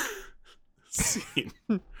 Scene.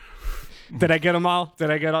 Did I get them all? Did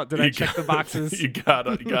I check the boxes? You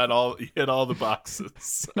hit all the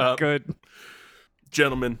boxes. Good.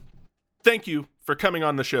 Gentlemen, thank you for coming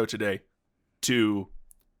on the show today to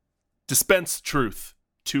dispense truth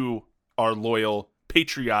to our loyal,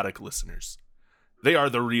 patriotic listeners. They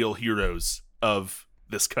are the real heroes of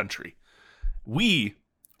this country. We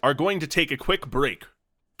are going to take a quick break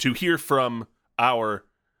to hear from our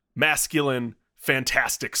masculine,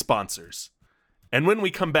 fantastic sponsors. And when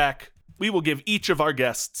we come back, we will give each of our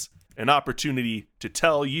guests an opportunity to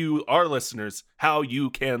tell you, our listeners, how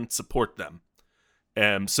you can support them.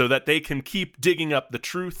 So that they can keep digging up the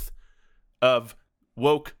truth of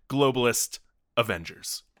woke globalist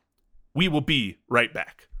Avengers. We will be right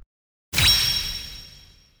back.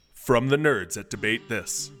 From the nerds at Debate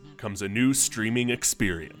This comes a new streaming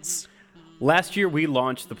experience. Last year, we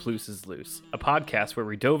launched The Plus is Loose, a podcast where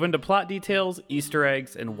we dove into plot details, Easter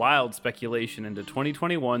eggs, and wild speculation into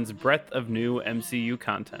 2021's breadth of new MCU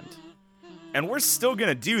content. And we're still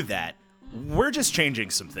gonna do that. We're just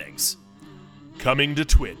changing some things. Coming to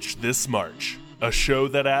Twitch this March, a show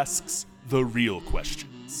that asks the real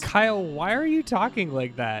questions. Kyle, why are you talking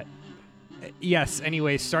like that? Yes,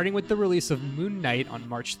 anyway, starting with the release of Moon Knight on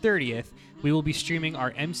March 30th, we will be streaming our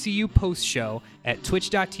MCU post show at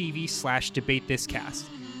twitch.tv/debatethiscast.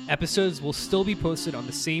 Episodes will still be posted on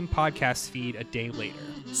the same podcast feed a day later.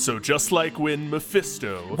 So just like when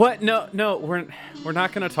Mephisto... What? No, we're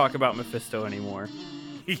not going to talk about Mephisto anymore.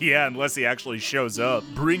 Yeah, unless he actually shows up.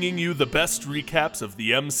 Bringing you the best recaps of the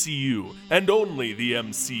MCU, and only the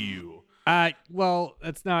MCU. Well,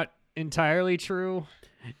 that's not entirely true.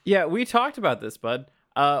 Yeah, we talked about this, bud.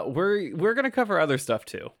 We're going to cover other stuff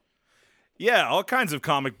too. Yeah, all kinds of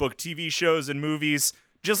comic book TV shows and movies,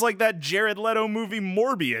 just like that Jared Leto movie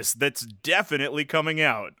Morbius that's definitely coming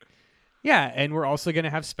out. Yeah, and we're also going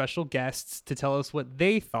to have special guests to tell us what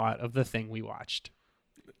they thought of the thing we watched.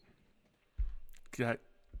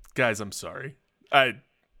 Guys, I'm sorry. I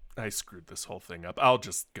screwed this whole thing up. I'll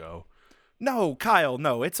just go. No, Kyle,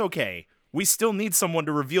 no, it's okay. We still need someone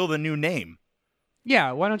to reveal the new name.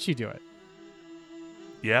 Yeah, why don't you do it?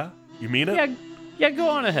 Yeah? You mean it? Yeah, go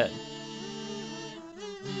on ahead.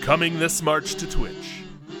 Coming this March to Twitch.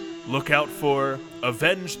 Look out for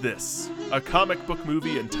Avenge This, a comic book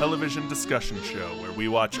movie and television discussion show where we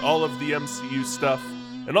watch all of the MCU stuff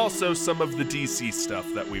and also some of the DC stuff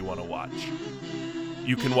that we want to watch.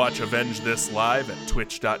 You can watch Avenge This live at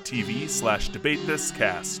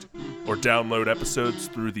twitch.tv/debatethiscast or download episodes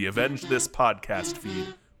through the Avenge This podcast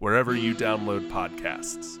feed wherever you download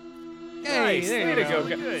podcasts. Nice, there way you to go.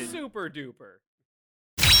 go. Good. Super duper.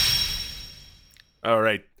 All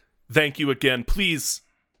right. Thank you again. Please,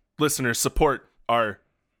 listeners, support our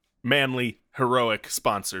manly, heroic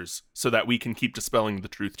sponsors so that we can keep dispelling the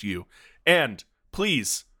truth to you. And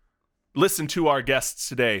please listen to our guests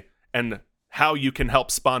today and how you can help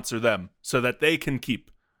sponsor them so that they can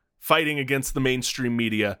keep fighting against the mainstream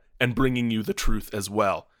media and bringing you the truth as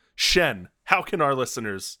well. Shen, how can our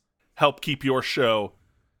listeners help keep your show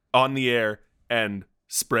on the air and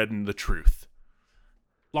spreading the truth?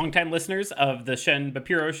 Longtime listeners of the Shen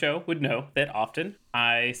Bapiro show would know that often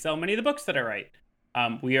I sell many of the books that I write.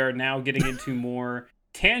 We are now getting into more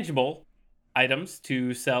tangible items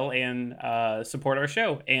to sell and support our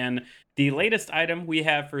show. And the latest item we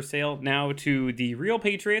have for sale now to the real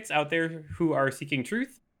patriots out there who are seeking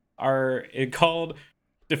truth are called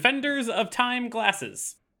Defenders of Time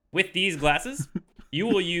glasses. With these glasses, you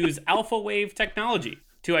will use alpha wave technology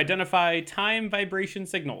to identify time vibration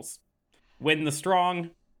signals. When the strong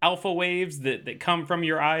alpha waves that come from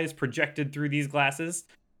your eyes projected through these glasses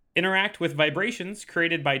interact with vibrations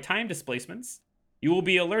created by time displacements, you will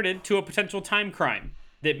be alerted to a potential time crime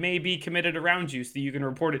that may be committed around you so that you can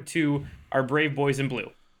report it to our brave boys in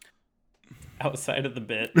blue. Outside of the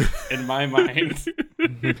bit, in my mind,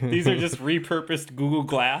 these are just repurposed Google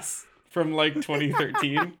Glass from like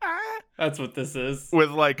 2013. That's what this is.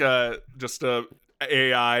 With like just a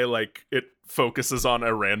AI, like it focuses on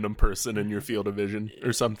a random person in your field of vision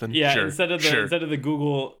or something. Yeah, Sure, instead of sure. the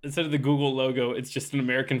Google logo, it's just an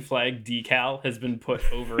American flag decal has been put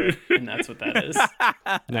over it, and that's what that is.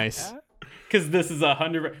 Nice. Because this is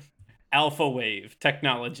 100 alpha wave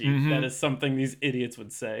technology. Mhm. That is something these idiots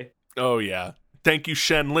would say. Oh yeah. Thank you,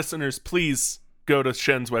 Shen. Listeners, please go to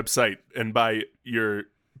Shen's website and buy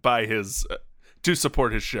his to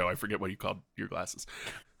support his show. I forget what you called your glasses.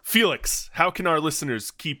 Felix, how can our listeners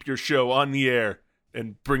keep your show on the air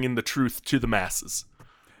and bringing the truth to the masses?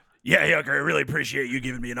 Yeah, Yucker, I really appreciate you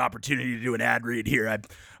giving me an opportunity to do an ad read here.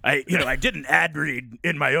 I did an ad read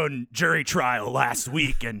in my own jury trial last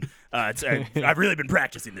week, and I've really been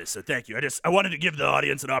practicing this, so thank you. I wanted to give the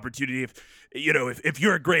audience an opportunity. If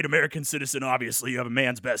you're a great American citizen, obviously you have a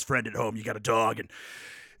man's best friend at home. You got a dog, and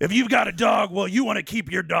if you've got a dog, well, you want to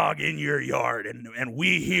keep your dog in your yard. And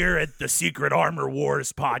we here at the Secret Armor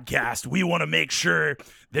Wars podcast, we want to make sure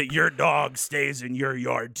that your dog stays in your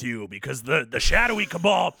yard too, because the shadowy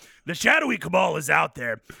cabal is out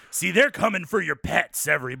there. See, they're coming for your pets,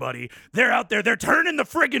 everybody. They're out there. They're turning the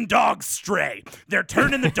friggin' dogs stray. They're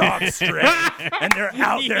turning the dogs stray, and they're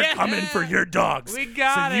out there coming for your dogs. We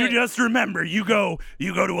got so it. you just remember, you go to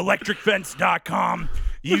electricfence.com.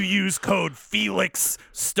 You use code Felix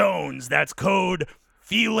Stones. That's code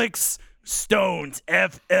Felix Stones.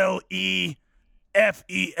 FLEFELIXSTONES.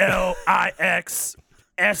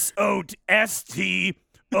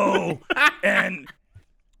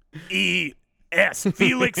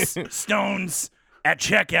 Felix Stones at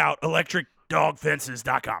checkout.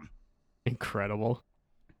 electricdogfences.com. Incredible.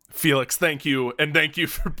 Felix, thank you, and thank you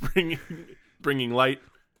for bringing light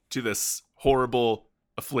to this horrible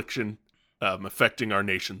affliction affecting our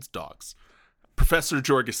nation's dogs. Professor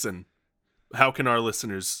Jorgensen, how can our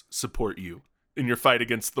listeners support you in your fight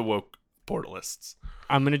against the woke portalists?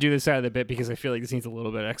 I'm going to do this out of the bit because I feel like this needs a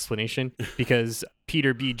little bit of explanation because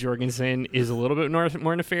Peter B. Jorgensen is a little bit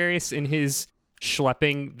more nefarious in his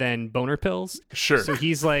schlepping than boner pills. Sure. So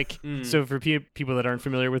he's like, so for people that aren't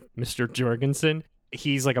familiar with Mr. Jorgensen,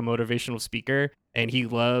 he's like a motivational speaker and he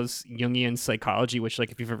loves Jungian psychology, which,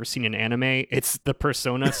 like, if you've ever seen an anime, it's the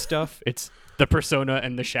persona stuff. It's the persona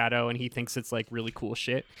and the shadow, and he thinks it's like really cool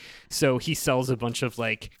shit. So he sells a bunch of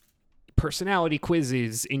like personality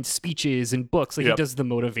quizzes and speeches and books. Like, he does the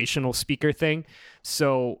motivational speaker thing.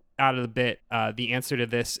 So out of the bit, the answer to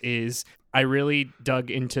this is I really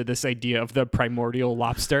dug into this idea of the primordial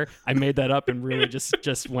lobster. I made that up and really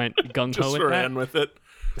just went gung ho Just with that. ran with it.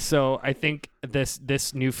 So I think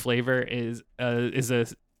this new flavor is a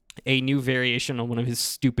new variation on one of his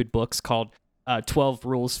stupid books called 12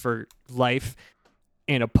 Rules for Life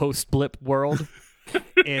in a Post-Blip World.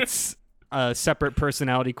 It's a separate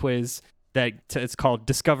personality quiz that it's called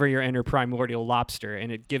Discover Your Inner Primordial Lobster, and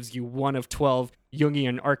it gives you one of 12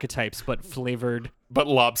 Jungian archetypes, but flavored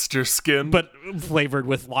lobster skin. but flavored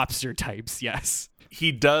with lobster types. Yes.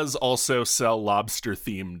 He does also sell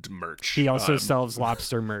lobster-themed merch. He also sells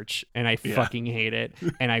lobster merch, and I fucking hate it.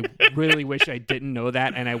 And I really wish I didn't know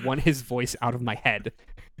that, and I want his voice out of my head.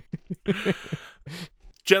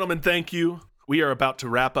 Gentlemen, thank you. We are about to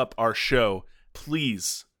wrap up our show.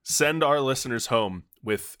 Please send our listeners home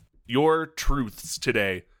with your truths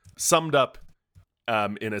today, summed up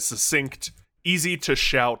in a succinct,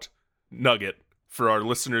 easy-to-shout nugget for our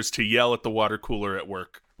listeners to yell at the water cooler at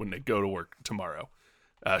work when they go to work tomorrow.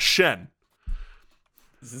 Shen.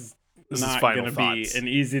 This is final not going to thoughts. be an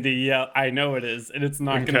easy to yell. I know it is, and it's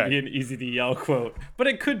not going to be an easy to yell quote, but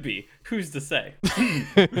it could be. Who's to say?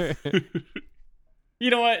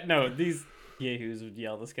 You know what? No, these yahoos would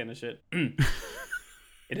yell this kind of shit.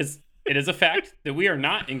 It is a fact that we are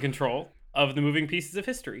not in control of the moving pieces of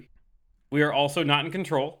history. We are also not in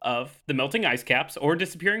control of the melting ice caps or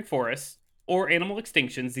disappearing forests or animal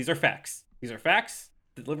extinctions. These are facts. These are facts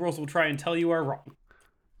that liberals will try and tell you are wrong.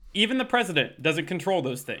 Even the president doesn't control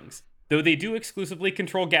those things, though they do exclusively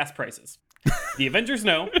control gas prices. The Avengers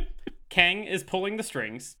know Kang is pulling the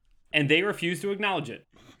strings, and they refuse to acknowledge it.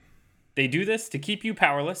 They do this to keep you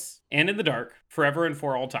powerless and in the dark forever and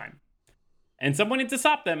for all time. And someone needs to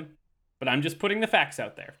stop them, but I'm just putting the facts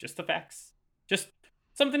out there. Just the facts. Just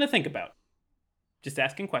something to think about. Just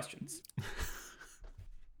asking questions.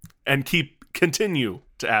 And continue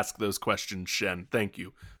to ask those questions, Shen. Thank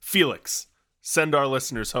you. Felix, send our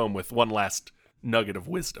listeners home with one last nugget of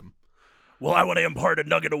wisdom. Well, I want to impart a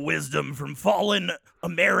nugget of wisdom from fallen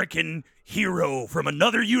American hero from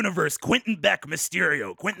another universe, Quentin Beck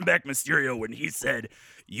Mysterio. Quentin Beck Mysterio, when he said,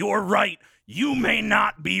 "You're right, you may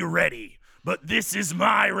not be ready, but this is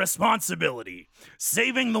my responsibility.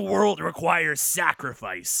 Saving the world requires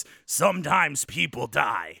sacrifice. Sometimes people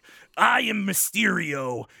die. I am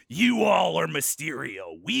Mysterio. You all are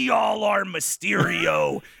Mysterio. We all are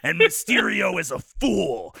Mysterio. And Mysterio is a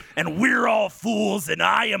fool. And we're all fools. And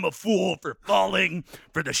I am a fool for falling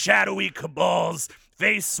for the shadowy cabal's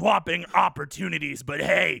face-swapping opportunities. But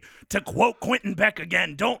hey, to quote Quentin Beck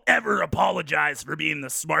again, don't ever apologize for being the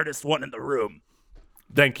smartest one in the room.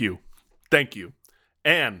 Thank you. Thank you.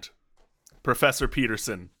 And Professor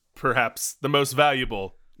Peterson, perhaps the most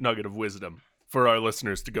valuable nugget of wisdom for our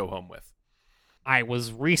listeners to go home with. I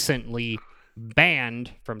was recently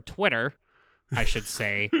banned from Twitter, I should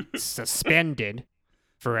say, suspended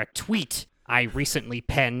for a tweet I recently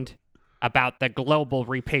penned about the Global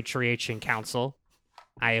Repatriation Council.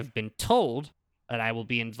 I have been told that I will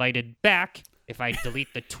be invited back if I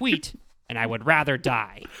delete the tweet, and I would rather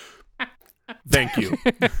die. Thank you.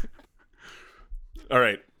 All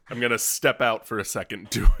right, I'm going to step out for a second.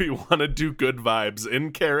 Do we want to do good vibes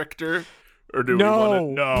in character? Or do we want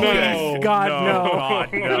to... No. Okay. God, no.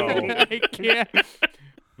 God, no. I can't.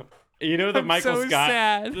 You know the I'm Michael so Scott,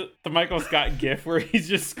 sad. the Michael Scott gif where he's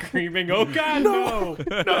just screaming, "Oh God, no!"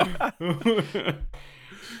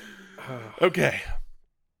 Okay.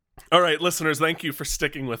 All right, listeners, thank you for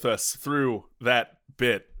sticking with us through that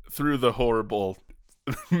bit, through the horrible,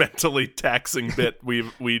 mentally taxing bit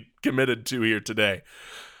we committed to here today.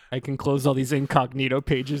 I can close all these incognito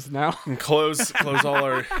pages now. And close all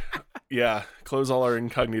our close all our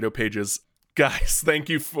incognito pages. Guys, thank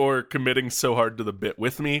you for committing so hard to the bit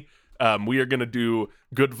with me. We are going to do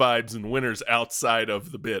good vibes and winners outside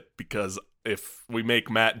of the bit, because if we make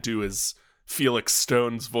Matt do his Felix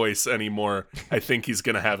Stone's voice anymore, I think he's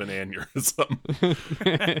going to have an aneurysm.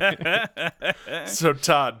 So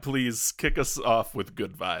Todd, please kick us off with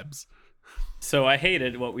good vibes. So I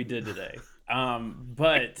hated what we did today.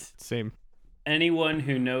 But Same. anyone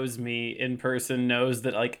who knows me in person knows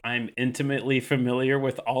that like I'm intimately familiar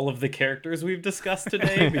with all of the characters we've discussed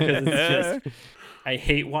today, because it's just I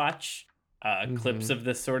hate watch clips of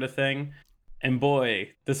this sort of thing. And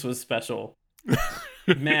boy, this was special.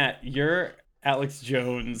 Matt, your Alex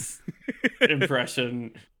Jones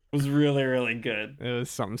impression was really, really good. It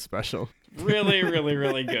was something special. Really, really,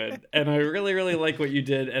 really good. And I really, really like what you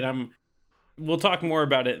did. And we'll talk more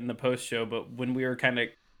about it in the post show, but when we were kind of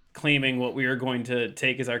claiming what we were going to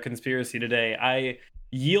take as our conspiracy today, I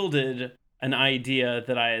yielded an idea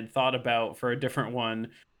that I had thought about for a different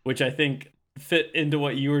one, which I think fit into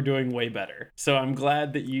what you were doing way better. So I'm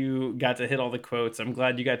glad that you got to hit all the quotes. I'm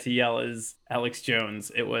glad you got to yell as Alex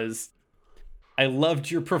Jones. I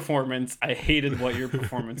loved your performance. I hated what your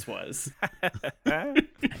performance was.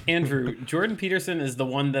 Andrew, Jordan Peterson is the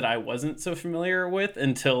one that I wasn't so familiar with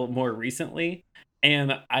until more recently.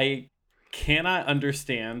 And I cannot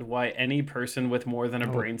understand why any person with more than a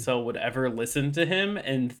brain cell would ever listen to him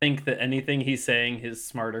and think that anything he's saying is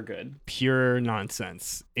smart or good. Pure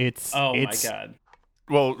nonsense. My God.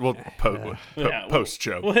 Well, post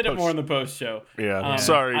show. We'll hit it more in the post show. Yeah,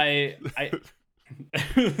 sorry. I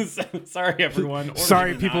sorry, everyone. Or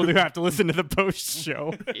Sorry, maybe people not. who have to listen to the post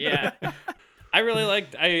show. Yeah. I really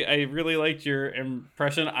liked your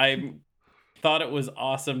impression. I thought it was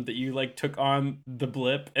awesome that you like took on the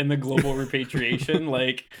blip and the global repatriation.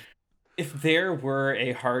 Like, if there were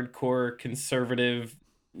a hardcore conservative,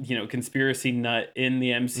 conspiracy nut in the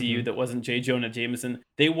MCU that wasn't J. Jonah Jameson,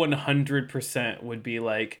 they 100% would be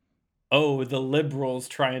like, oh, the liberals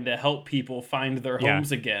trying to help people find their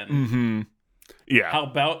homes again. Mm-hmm. Yeah. How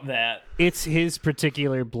about that? It's his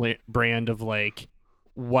particular brand of like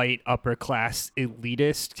white upper class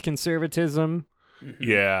elitist conservatism.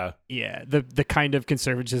 Yeah. Yeah, the kind of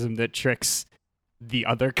conservatism that tricks the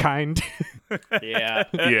other kind. Yeah.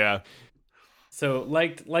 Yeah. So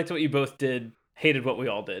liked what you both did, hated what we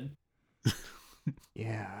all did.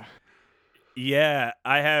 Yeah. Yeah,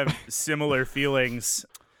 I have similar feelings.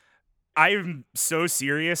 I'm so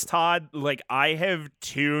serious, Todd. Like, I have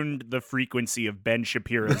tuned the frequency of Ben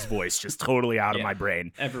Shapiro's voice just totally out of my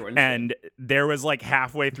brain. Everyone. And there was like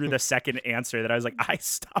halfway through the second answer that I was like, I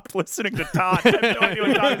stopped listening to Todd. I have no idea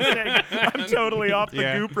what Todd is saying. I'm totally off the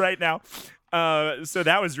goop right now. So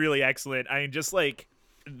that was really excellent. I mean, just like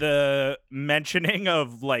the mentioning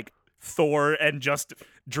of like Thor and just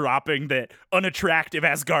dropping that unattractive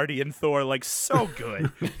Asgardian Thor, like so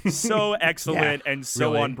good, so excellent, and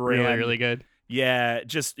so really, on brand. Really, really good. Yeah,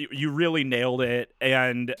 just you really nailed it.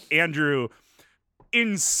 And Andrew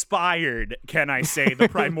inspired, can I say, the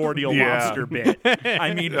primordial monster bit.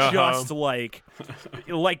 I mean, just like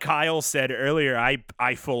Kyle said earlier,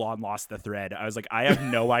 I full on lost the thread. I was like, I have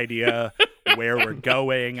no idea where we're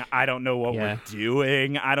going. I don't know what Yeah. we're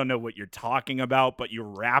doing. I don't know what you're talking about, but you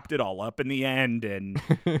wrapped it all up in the end. And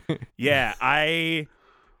yeah,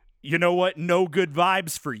 you know what? No good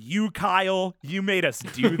vibes for you, Kyle. You made us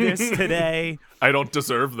do this today. I don't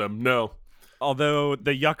deserve them. No. Although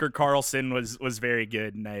the Yucker Carlson was very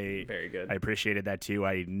good, and Very good. I appreciated that too.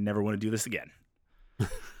 I never want to do this again.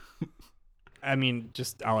 I mean,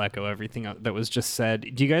 I'll echo everything that was just said.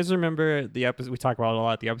 Do you guys remember the episode we talk about it a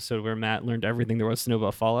lot? The episode where Matt learned everything there was to know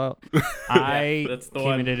about Fallout. that's the came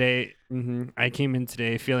one. in today. I came in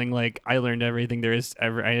today feeling like I learned everything there is I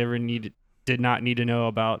ever did not need to know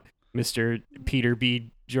about Mr. Peter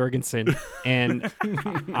B. Jorgensen, and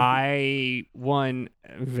I, one,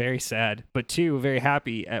 very sad, but two, very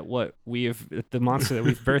happy at the monster that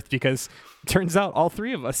we've birthed, because it turns out all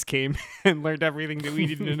three of us came and learned everything that we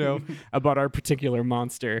needed to know about our particular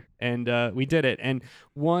monster, and we did it. And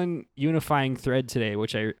one unifying thread today,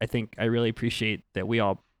 which I think I really appreciate that we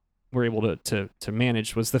all were able to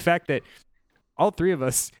manage, was the fact that all three of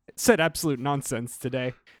us said absolute nonsense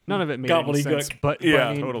today. None of it made any sense, Gobbledygook. but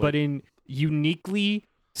Totally. in uniquely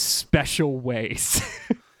special ways,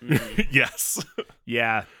 Yes.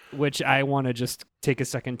 Yeah. which I want to just take a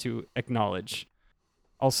second to acknowledge.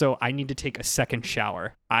 Also, I need to take a second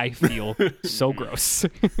shower. I feel so gross.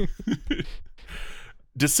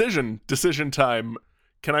 Decision time.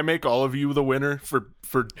 Can I make all of you the winner for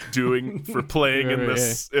playing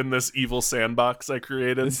in this evil sandbox I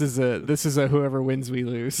created? This is a whoever wins we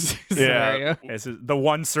lose scenario. This is the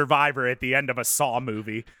one survivor at the end of a Saw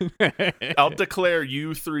movie. I'll declare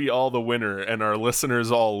you three all the winner and our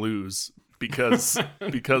listeners all lose because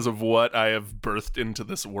of what I have birthed into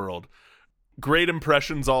this world. Great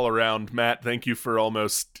impressions all around. Matt, thank you for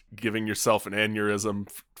almost giving yourself an aneurysm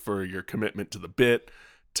for your commitment to the bit.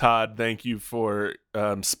 Todd, thank you for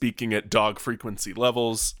speaking at dog frequency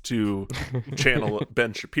levels to channel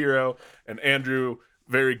Ben Shapiro. And Andrew,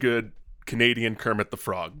 very good Canadian Kermit the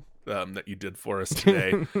Frog that you did for us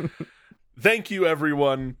today. Thank you,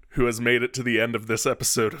 everyone who has made it to the end of this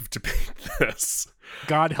episode of Debate This.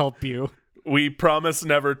 God help you. We promise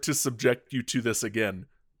never to subject you to this again.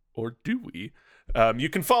 Or do we? You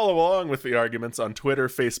can follow along with the arguments on Twitter,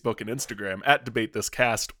 Facebook, and Instagram at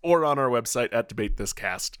DebateThisCast, or on our website at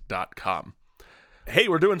debatethiscast.com. Hey,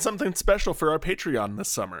 we're doing something special for our Patreon this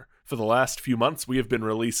summer. For the last few months, we have been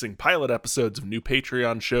releasing pilot episodes of new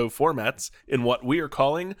Patreon show formats in what we are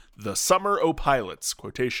calling the Summer O' Pilots,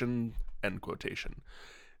 quotation, end quotation.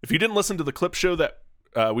 If you didn't listen to the clip show that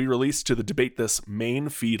we released to the Debate This main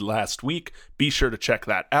feed last week, be sure to check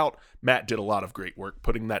that out. Matt did a lot of great work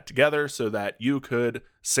putting that together so that you could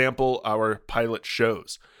sample our pilot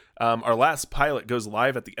shows. Our last pilot goes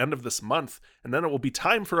live at the end of this month, and then it will be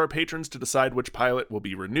time for our patrons to decide which pilot will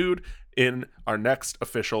be renewed in our next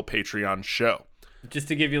official Patreon show. Just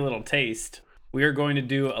to give you a little taste, we are going to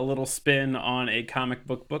do a little spin on a comic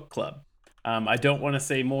book club. I don't want to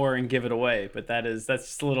say more and give it away, but that's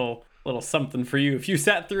just a little something for you. If you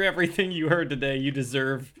sat through everything you heard today, you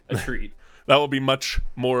deserve a treat. That will be much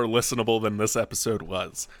more listenable than this episode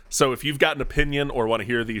was. So if you've got an opinion or want to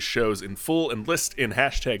hear these shows in full, enlist in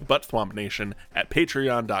 #ButtThwompNation at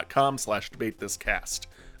patreon.com/debatethiscast.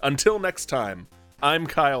 Until next time, I'm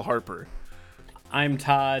Kyle Harper. I'm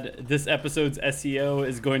Todd. This episode's SEO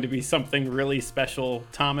is going to be something really special.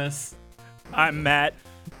 Thomas. I'm Matt.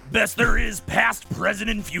 Best there is, past, present,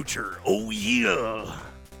 and future. Oh, yeah.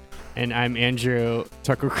 And I'm Andrew.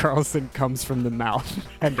 Tucker Carlson comes from the mouth.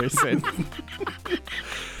 Henderson.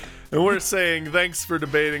 And we're saying thanks for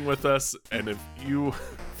debating with us. And if you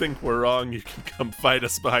think we're wrong, you can come fight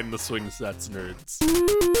us behind the swing sets, nerds.